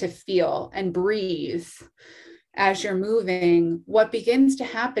begin to feel and breathe as you're moving, what begins to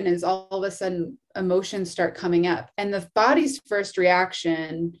happen is all of a sudden emotions start coming up, and the body's first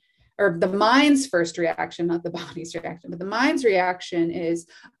reaction, or the mind's first reaction, not the body's reaction, but the mind's reaction is,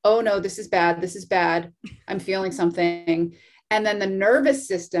 oh no, this is bad. This is bad. I'm feeling something. And then the nervous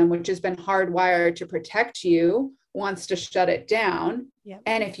system, which has been hardwired to protect you, wants to shut it down. Yep.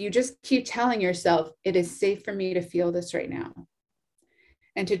 And if you just keep telling yourself, it is safe for me to feel this right now,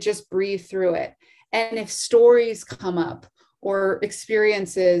 and to just breathe through it. And if stories come up or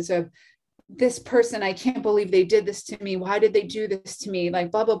experiences of this person, I can't believe they did this to me. Why did they do this to me? Like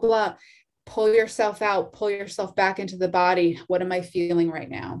blah, blah, blah. Pull yourself out, pull yourself back into the body. What am I feeling right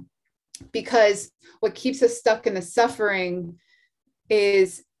now? Because what keeps us stuck in the suffering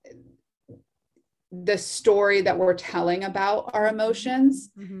is the story that we're telling about our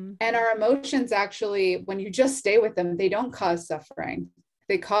emotions. And our emotions actually, when you just stay with them, they don't cause suffering.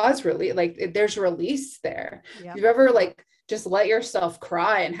 They cause relief. Like there's release there. Yep. You've ever like just let yourself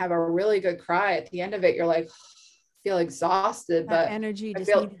cry and have a really good cry, at the end of it, you're like, feel exhausted, that but energy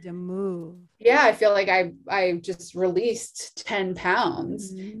just needed to move. Yeah. I feel like I just released 10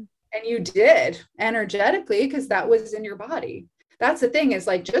 pounds and you did energetically, because that was in your body. That's the thing, is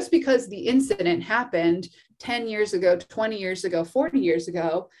like, just because the incident happened 10 years ago, 20 years ago, 40 years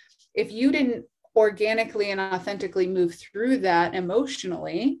ago, if you didn't organically and authentically move through that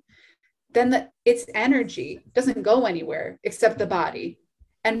emotionally, then it's energy. It doesn't go anywhere except the body.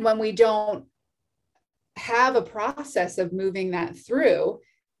 And when we don't have a process of moving that through,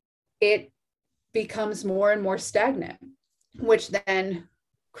 it becomes more and more stagnant, which then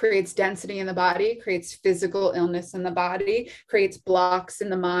creates density in the body, creates physical illness in the body, creates blocks in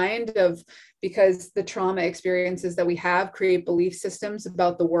the mind because the trauma experiences that we have create belief systems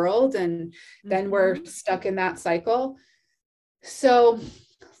about the world. And then we're stuck in that cycle. So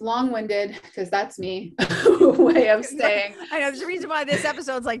long-winded, because that's me, way of saying. I know, there's a reason why this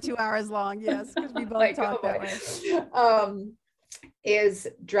episode's like 2 hours long. Yes, because we both like, talk that way. Is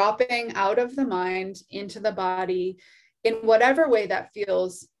dropping out of the mind into the body in whatever way that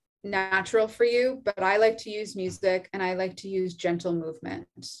feels natural for you. But I like to use music, and I like to use gentle movement,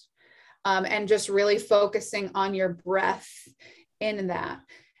 and just really focusing on your breath in that.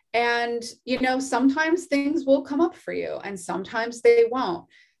 And, sometimes things will come up for you and sometimes they won't.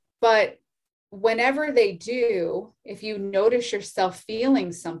 But whenever they do, if you notice yourself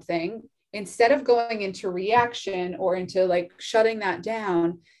feeling something, instead of going into reaction or into like shutting that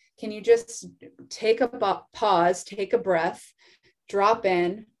down, can you just take a pause, take a breath, drop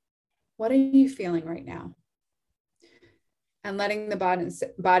in? What are you feeling right now? And letting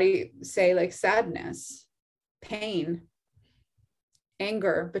the body say like sadness, pain,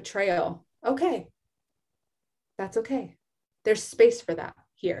 anger, betrayal. Okay, that's okay. There's space for that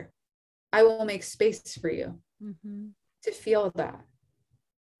here. I will make space for you to feel that.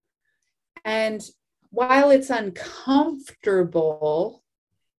 And while it's uncomfortable,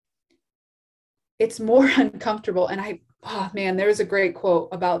 it's more uncomfortable. And oh man, there's a great quote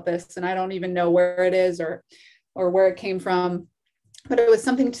about this, and I don't even know where it is or where it came from, but it was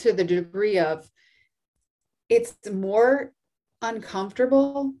something to the degree of, it's more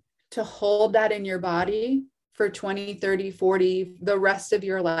uncomfortable to hold that in your body for 20, 30, 40, the rest of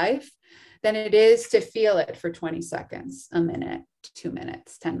your life than it is to feel it for 20 seconds, a minute, 2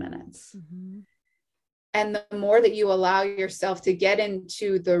 minutes, 10 minutes. And the more that you allow yourself to get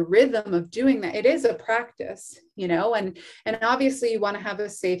into the rhythm of doing that, it is a practice, you know, and obviously you want to have a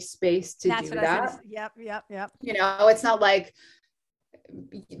safe space to do that. Yep. You know, it's not like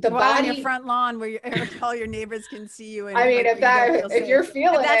the body on your front lawn where all your neighbors can see you. And I mean, if you're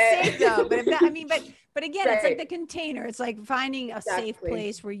feeling that's safe though, but if that, I mean, but again, right. It's like the container. It's like finding a safe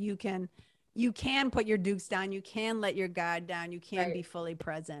place where you can put your dukes down. You can let your guard down. You can be fully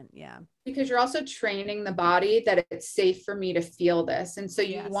present. Yeah. Because you're also training the body that it's safe for me to feel this. And so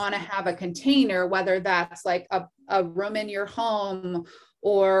you want to have a container, whether that's like a room in your home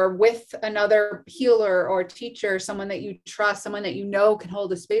or with another healer or teacher, someone that you trust, someone that you know can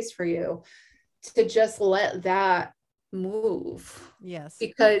hold a space for you, to just let that move. Yes.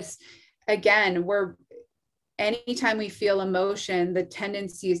 Because again, anytime we feel emotion, the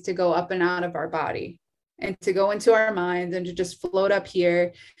tendency is to go up and out of our body and to go into our minds and to just float up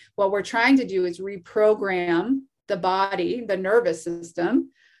here. What we're trying to do is reprogram the body, the nervous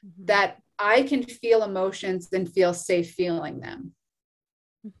system, that I can feel emotions and feel safe feeling them.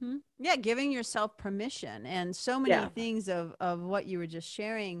 Yeah, giving yourself permission. And so many things of what you were just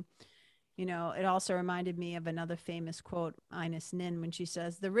sharing, you know, it also reminded me of another famous quote, Ines Nin, when she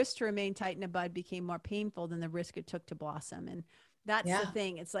says, the risk to remain tight in a bud became more painful than the risk it took to blossom. And that's the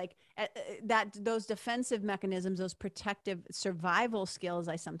thing. It's like that, those defensive mechanisms, those protective survival skills,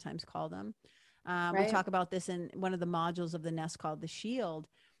 I sometimes call them. We talk about this in one of the modules of the nest called the shield.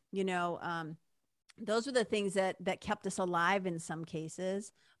 You know, those are the things that kept us alive in some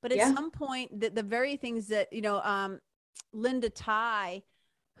cases. But at some point, the very things that, you know, Linda Tai,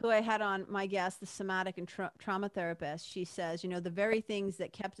 who I had on my guest, the somatic and trauma therapist, she says, you know, the very things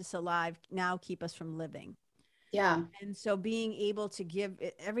that kept us alive now keep us from living. Yeah. And so being able to give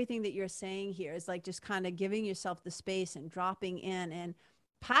everything that you're saying here is like just kind of giving yourself the space and dropping in. And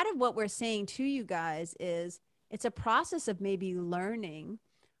part of what we're saying to you guys is it's a process of maybe learning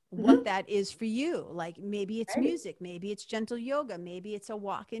what that is for you. Like maybe it's music, maybe it's gentle yoga, maybe it's a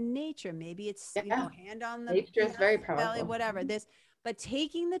walk in nature, maybe it's you know, hand on the nature is very powerful. belly, whatever this, but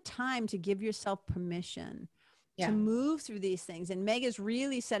taking the time to give yourself permission to move through these things. And Meg is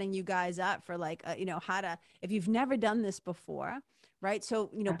really setting you guys up for like, you know, how to, if you've never done this before, right?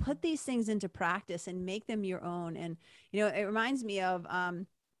 So, you know, put these things into practice and make them your own. And, you know, it reminds me of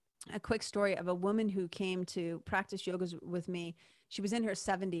a quick story of a woman who came to practice yoga with me. She was in her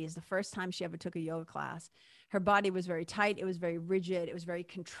 70s, the first time she ever took a yoga class. Her body was very tight. It was very rigid. It was very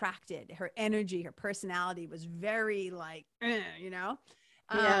contracted. Her energy, her personality was very like, you know,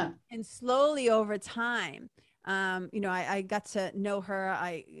 and slowly over time, you know, I got to know her.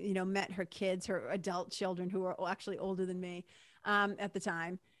 I, you know, met her kids, her adult children who were actually older than me at the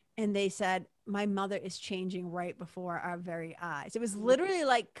time. And they said, my mother is changing right before our very eyes. It was literally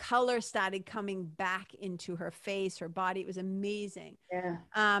like color started coming back into her face, her body. It was amazing. Yeah.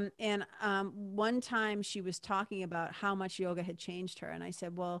 And one time she was talking about how much yoga had changed her. And I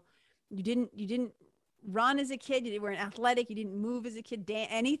said, well, you didn't run as a kid. You weren't athletic. You didn't move as a kid,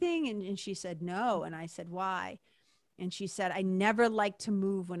 anything. And she said, no. And I said, why? And she said, I never liked to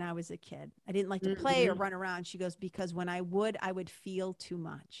move when I was a kid. I didn't like to play or run around. She goes, because when I would feel too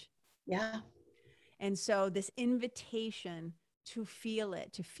much. Yeah. And so this invitation to feel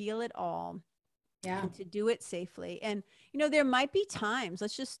it all, and to do it safely. And, you know, there might be times,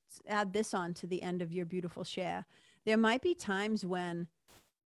 let's just add this on to the end of your beautiful share. There might be times when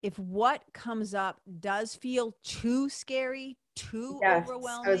if what comes up does feel too scary, too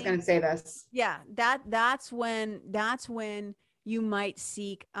overwhelming. I was going to say this. Yeah, that's when you might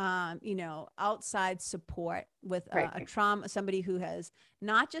seek, outside support with a Right. trauma, somebody who has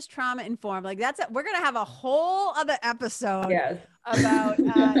not just trauma informed. Like we're going to have a whole other episode Yes. about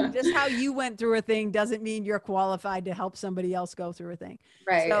just how you went through a thing doesn't mean you're qualified to help somebody else go through a thing.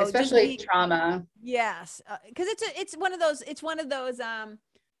 Right. So just Especially be, trauma. yes, because it's one of those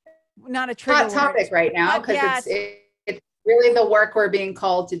not a trigger Hot word, topic right now but because yes, it's really the work we're being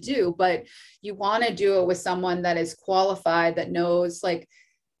called to do, but you want to do it with someone that is qualified, that knows, like,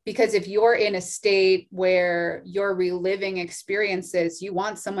 because if you're in a state where you're reliving experiences, you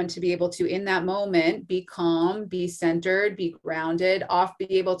want someone to be able to, in that moment, be calm, be centered, be grounded,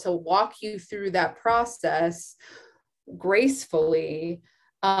 be able to walk you through that process gracefully,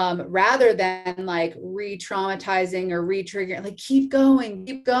 rather than like re-traumatizing or re-triggering, like keep going.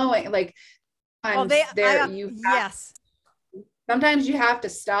 Like oh, times there you yes, sometimes you have to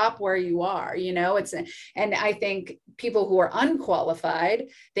stop where you are, it's, and I think people who are unqualified,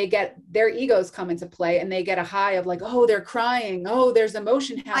 they get their egos come into play and they get a high of like, oh, they're crying, oh, there's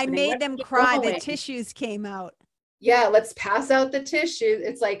emotion I happening, made let's them keep cry. The going. tissues came out. Yeah, let's pass out the tissue.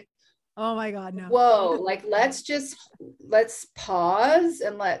 It's like, Oh my God, no. whoa, like let's pause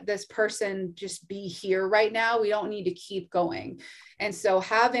and let this person just be here right now. We don't need to keep going. And so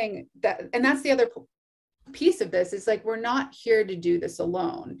having that, and that's the other piece of this, is like, we're not here to do this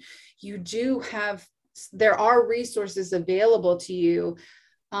alone. You do have, there are resources available to you.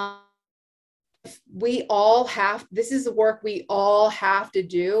 We all have, this is the work we all have to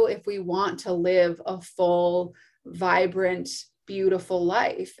do if we want to live a full, vibrant, beautiful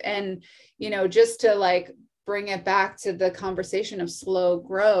life. And, just to like bring it back to the conversation of slow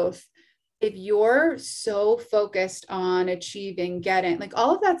growth, if you're so focused on achieving, getting, like,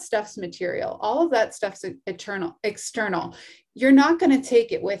 all of that stuff's material, all of that stuff's external, you're not going to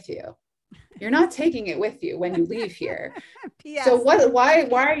take it with you. You're not taking it with you when you leave here. So P.S. why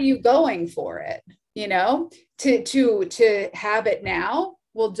are you going for it? To have it now.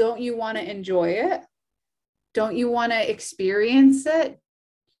 Well, don't you want to enjoy it? Don't you want to experience it?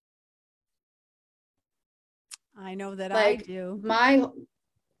 I know that I Like do.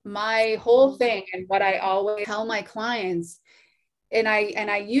 my whole thing, and what I always tell my clients, and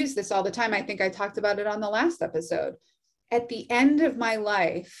I use this all the time. I think I talked about it on the last episode. At the end of my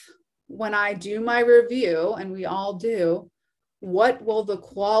life, when I do my review, and we all do, what will the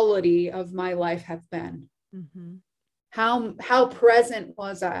quality of my life have been? Mm-hmm. How present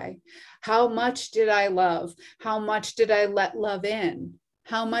was I? How much did I love? How much did I let love in?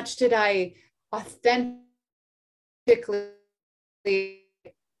 How much did I authentically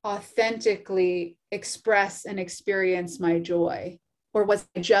authentically express and experience my joy? Or was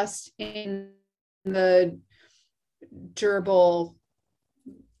I just in the gerbil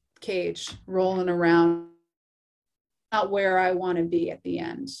cage rolling around, not where I want to be at the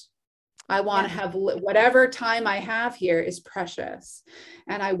end? I want to Yeah. have, whatever time I have here is precious,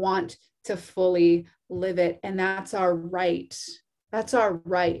 and I want to fully live it. And that's our right. That's our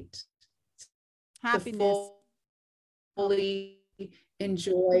right to Happiness. fully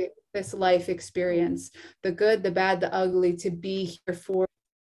enjoy this life experience, the good, the bad, the ugly, to be here for,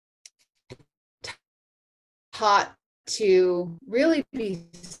 taught to really be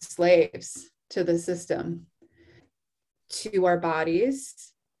slaves to the system, to our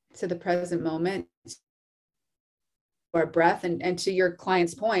bodies, to the present moment, to our breath. And to your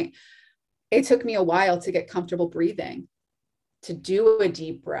client's point, it took me a while to get comfortable breathing, to do a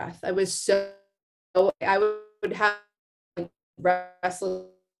deep breath. I would have restless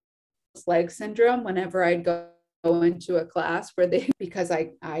leg syndrome whenever I'd go into a class because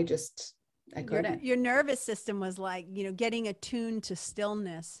I your couldn't. your nervous system was like, getting attuned to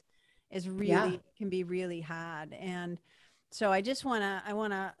stillness is Yeah. really can be really hard. And so I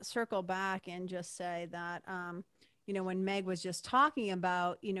want to circle back and just say that when Meg was just talking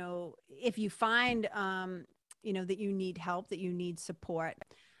about, if you find that you need help, that you need support,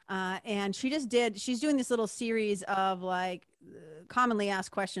 and she's doing this little series of like commonly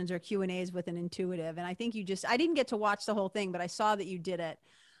asked questions or Q&As with an intuitive. And I think I didn't get to watch the whole thing, but I saw that you did it.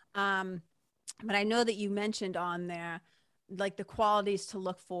 But I know that you mentioned on there like the qualities to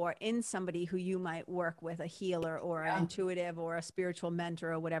look for in somebody who you might work with, a healer or an Yeah. intuitive or a spiritual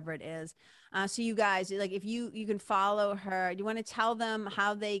mentor or whatever it is. So you guys, like, if you can follow her, do you want to tell them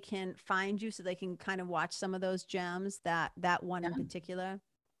how they can find you so they can kind of watch some of those gems, that one in Yeah. particular?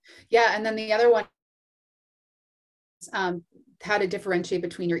 Yeah. And then the other one, how to differentiate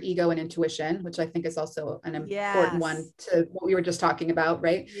between your ego and intuition, which I think is also an important one Yes. to what we were just talking about,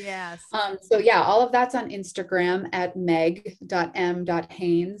 right? Yes. So yeah, all of that's on Instagram at meg.m.haines,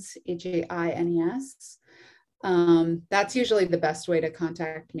 Haines. That's usually the best way to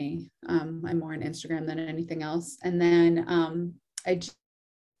contact me. I'm more on Instagram than anything else. And then I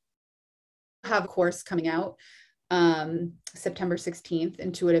have a course coming out September 16th,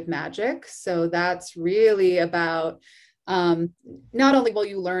 Intuitive Magic. So that's really about not only will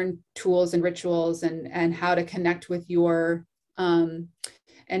you learn tools and rituals and how to connect with your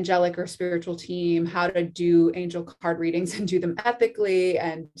angelic or spiritual team, how to do angel card readings and do them ethically,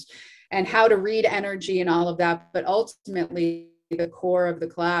 and how to read energy and all of that. But ultimately, the core of the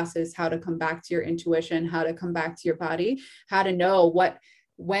class is how to come back to your intuition, how to come back to your body, how to know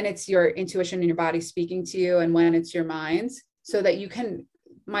when it's your intuition and your body speaking to you and when it's your mind, so that you can,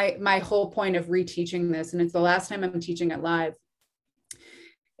 my whole point of reteaching this, and it's the last time I'm teaching it live,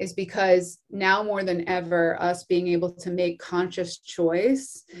 is because now more than ever, us being able to make conscious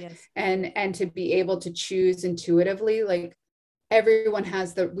choice, Yes. and to be able to choose intuitively, like everyone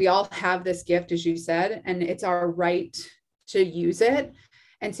has we all have this gift, as you said, and it's our right to use it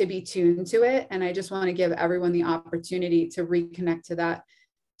and to be tuned to it. And I just want to give everyone the opportunity to reconnect to that,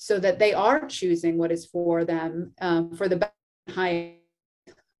 so that they are choosing what is for them, for the best high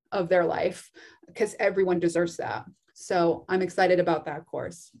of their life, because everyone deserves that. So I'm excited about that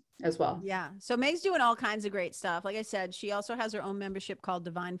course as well. Yeah. So Meg's doing all kinds of great stuff. Like I said, she also has her own membership called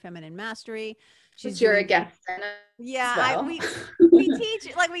Divine Feminine Mastery. She's But you're a doing, guest yeah, as well. we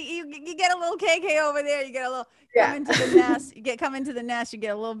teach, like you get a little KK over there, you get a little come Yeah. into the nest, come into the nest, you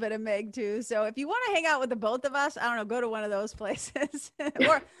get a little bit of Meg too. So if you want to hang out with the both of us, I don't know, go to one of those places.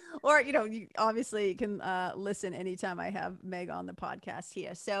 or you obviously can listen anytime I have Meg on the podcast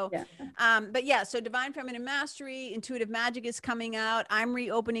here. So Yeah. but yeah, so Divine Feminine Mastery, Intuitive Magic is coming out. I'm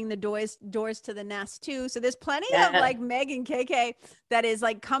reopening the doors to the nest too. So there's plenty of Yeah. like Meg and KK that is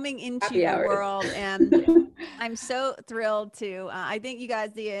like coming into Happy your hours. world, and I'm so thrilled to. I think you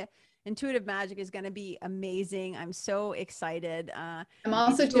guys, the Intuitive Magic is going to be amazing. I'm so excited. I'm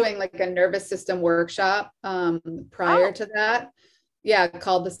also doing like a nervous system workshop prior to that. Yeah,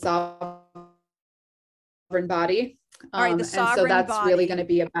 called the Sovereign Body. All right, the And so Sovereign that's really Body. going to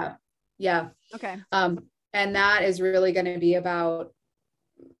be about, yeah. Okay. And that is really going to be about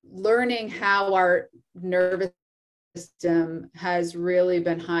learning how our nervous system has really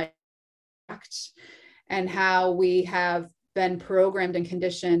been hijacked, and how we have been programmed and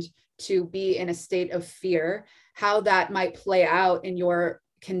conditioned to be in a state of fear, how that might play out in your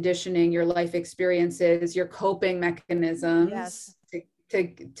conditioning, your life experiences, your coping mechanisms, Yes.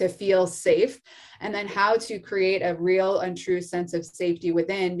 to feel safe, and then how to create a real and true sense of safety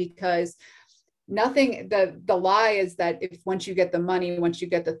within. Because nothing, the lie is that if once you get the money, once you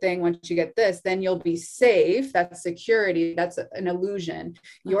get the thing, once you get this, then you'll be safe. That's security. That's an illusion.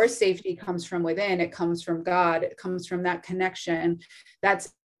 Your safety comes from within. It comes from God. It comes from that connection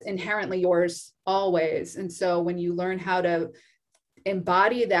that's inherently yours always. And so when you learn how to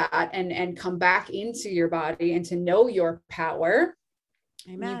embody that and come back into your body and to know your power,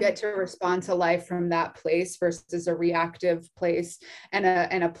 Amen. you get to respond to life from that place versus a reactive place and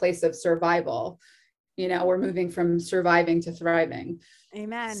a place of survival. We're moving from surviving to thriving.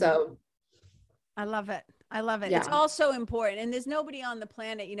 Amen. So I love it. I love it. yeah. It's all so important. And there's nobody on the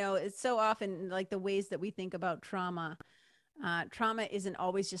planet, it's so often like the ways that we think about trauma. Trauma isn't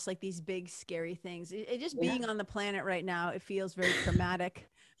always just like these big scary things. It just being on the planet right now, it feels very traumatic.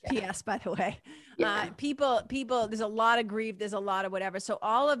 PS, by the way, people, there's a lot of grief. There's a lot of whatever. So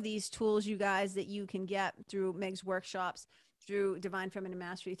all of these tools, you guys, that you can get through Meg's workshops, through Divine Feminine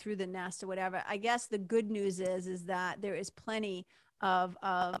Mastery, through the Nest or whatever. I guess the good news is that there is plenty of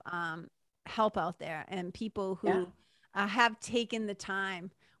help out there, and people who have taken the time.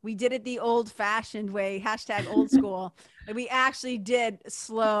 We did it the old fashioned way, hashtag old school. We actually did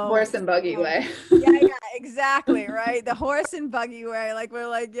slow. Horse and buggy way. Yeah, exactly. Right. The horse and buggy way. Like we're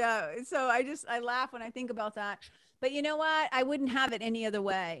like, yeah. So I laugh when I think about that. But you know what? I wouldn't have it any other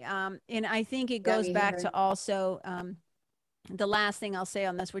way. And I think it goes back to also the last thing I'll say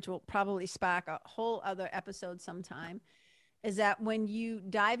on this, which will probably spark a whole other episode sometime, is that when you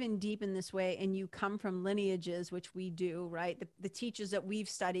dive in deep in this way and you come from lineages, which we do, right? The teachers that we've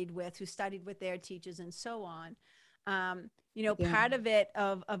studied with, who studied with their teachers and so on, part of it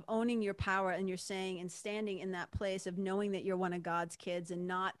of owning your power, and you're saying and standing in that place of knowing that you're one of God's kids, and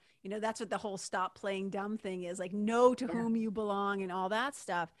not, that's what the whole stop playing dumb thing is, like know to whom you belong and all that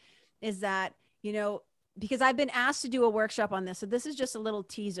stuff, is that, because I've been asked to do a workshop on this. So this is just a little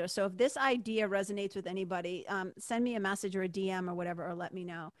teaser. So if this idea resonates with anybody, send me a message or a DM or whatever, or let me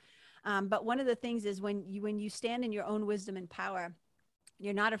know. But one of the things is when you stand in your own wisdom and power,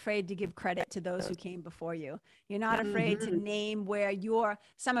 you're not afraid to give credit to those who came before you. You're not afraid to name where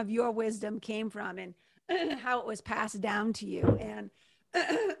some of your wisdom came from. And how it was passed down to you. And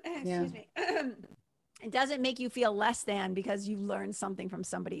excuse me. It doesn't make you feel less than because you learned something from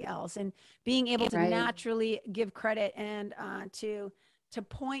somebody else, and being able to naturally give credit and to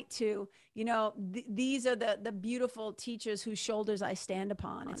point to, these are the beautiful teachers whose shoulders I stand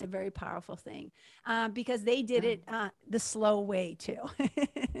upon. It's a very powerful thing because they did it the slow way too.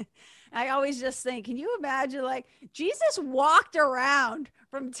 I always just think, can you imagine, like, Jesus walked around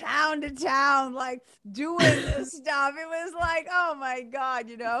from town to town, like doing this stuff. It was like, oh my God,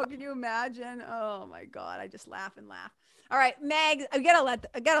 can you imagine? Oh my God. I just laugh and laugh. All right, Meg, I gotta let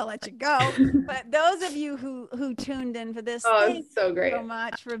you go. But those of you who tuned in for this, thanks so great. So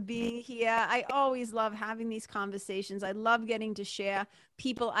much for being here. I always love having these conversations. I love getting to share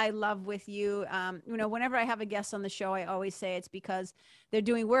people I love with you. Whenever I have a guest on the show, I always say it's because they're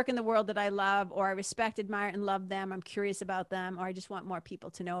doing work in the world that I love, or I respect, admire, and love them. I'm curious about them, or I just want more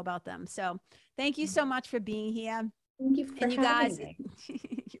people to know about them. So thank you so much for being here. Thank you for having me.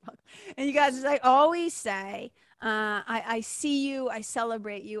 And you guys, as I always say, I see you, I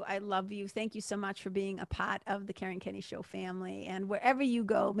celebrate you, I love you. Thank you so much for being a part of the Karen Kenny Show family. And wherever you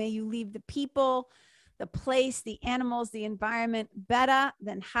go, may you leave the people, the place, the animals, the environment better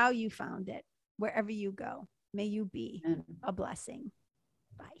than how you found it. Wherever you go, may you be a blessing.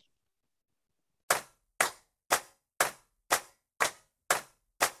 Bye.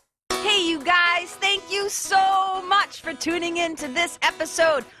 Hey, you guys, thank you so much for tuning in to this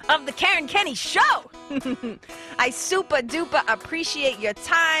episode of the Karen Kenny Show. I super duper appreciate your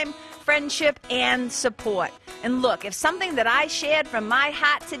time, friendship, and support. And look, if something that I shared from my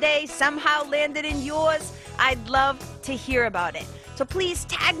heart today somehow landed in yours, I'd love to hear about it. So please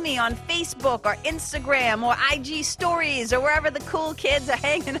tag me on Facebook or Instagram or IG stories or wherever the cool kids are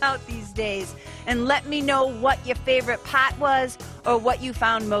hanging out these days, and let me know what your favorite part was or what you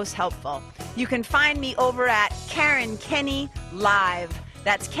found most helpful. You can find me over at Karen Kenny Live.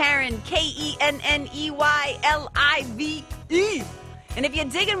 That's Karen, KenneYlive. And if you're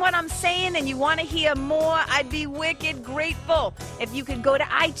digging what I'm saying and you want to hear more, I'd be wicked grateful if you could go to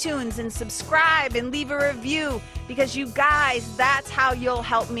iTunes and subscribe and leave a review, because you guys, that's how you'll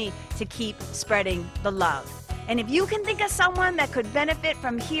help me to keep spreading the love. And if you can think of someone that could benefit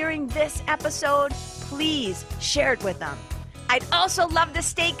from hearing this episode, please share it with them. I'd also love to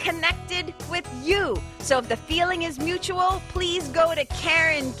stay connected with you. So if the feeling is mutual, please go to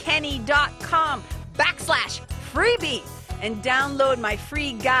KarenKenny.com/freebie and download my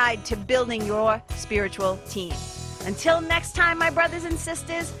free guide to building your spiritual team. Until next time, my brothers and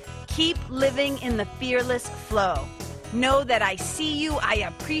sisters, keep living in the fearless flow. Know that I see you, I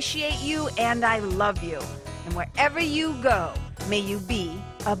appreciate you, and I love you. And wherever you go, may you be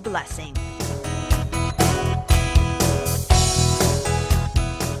a blessing.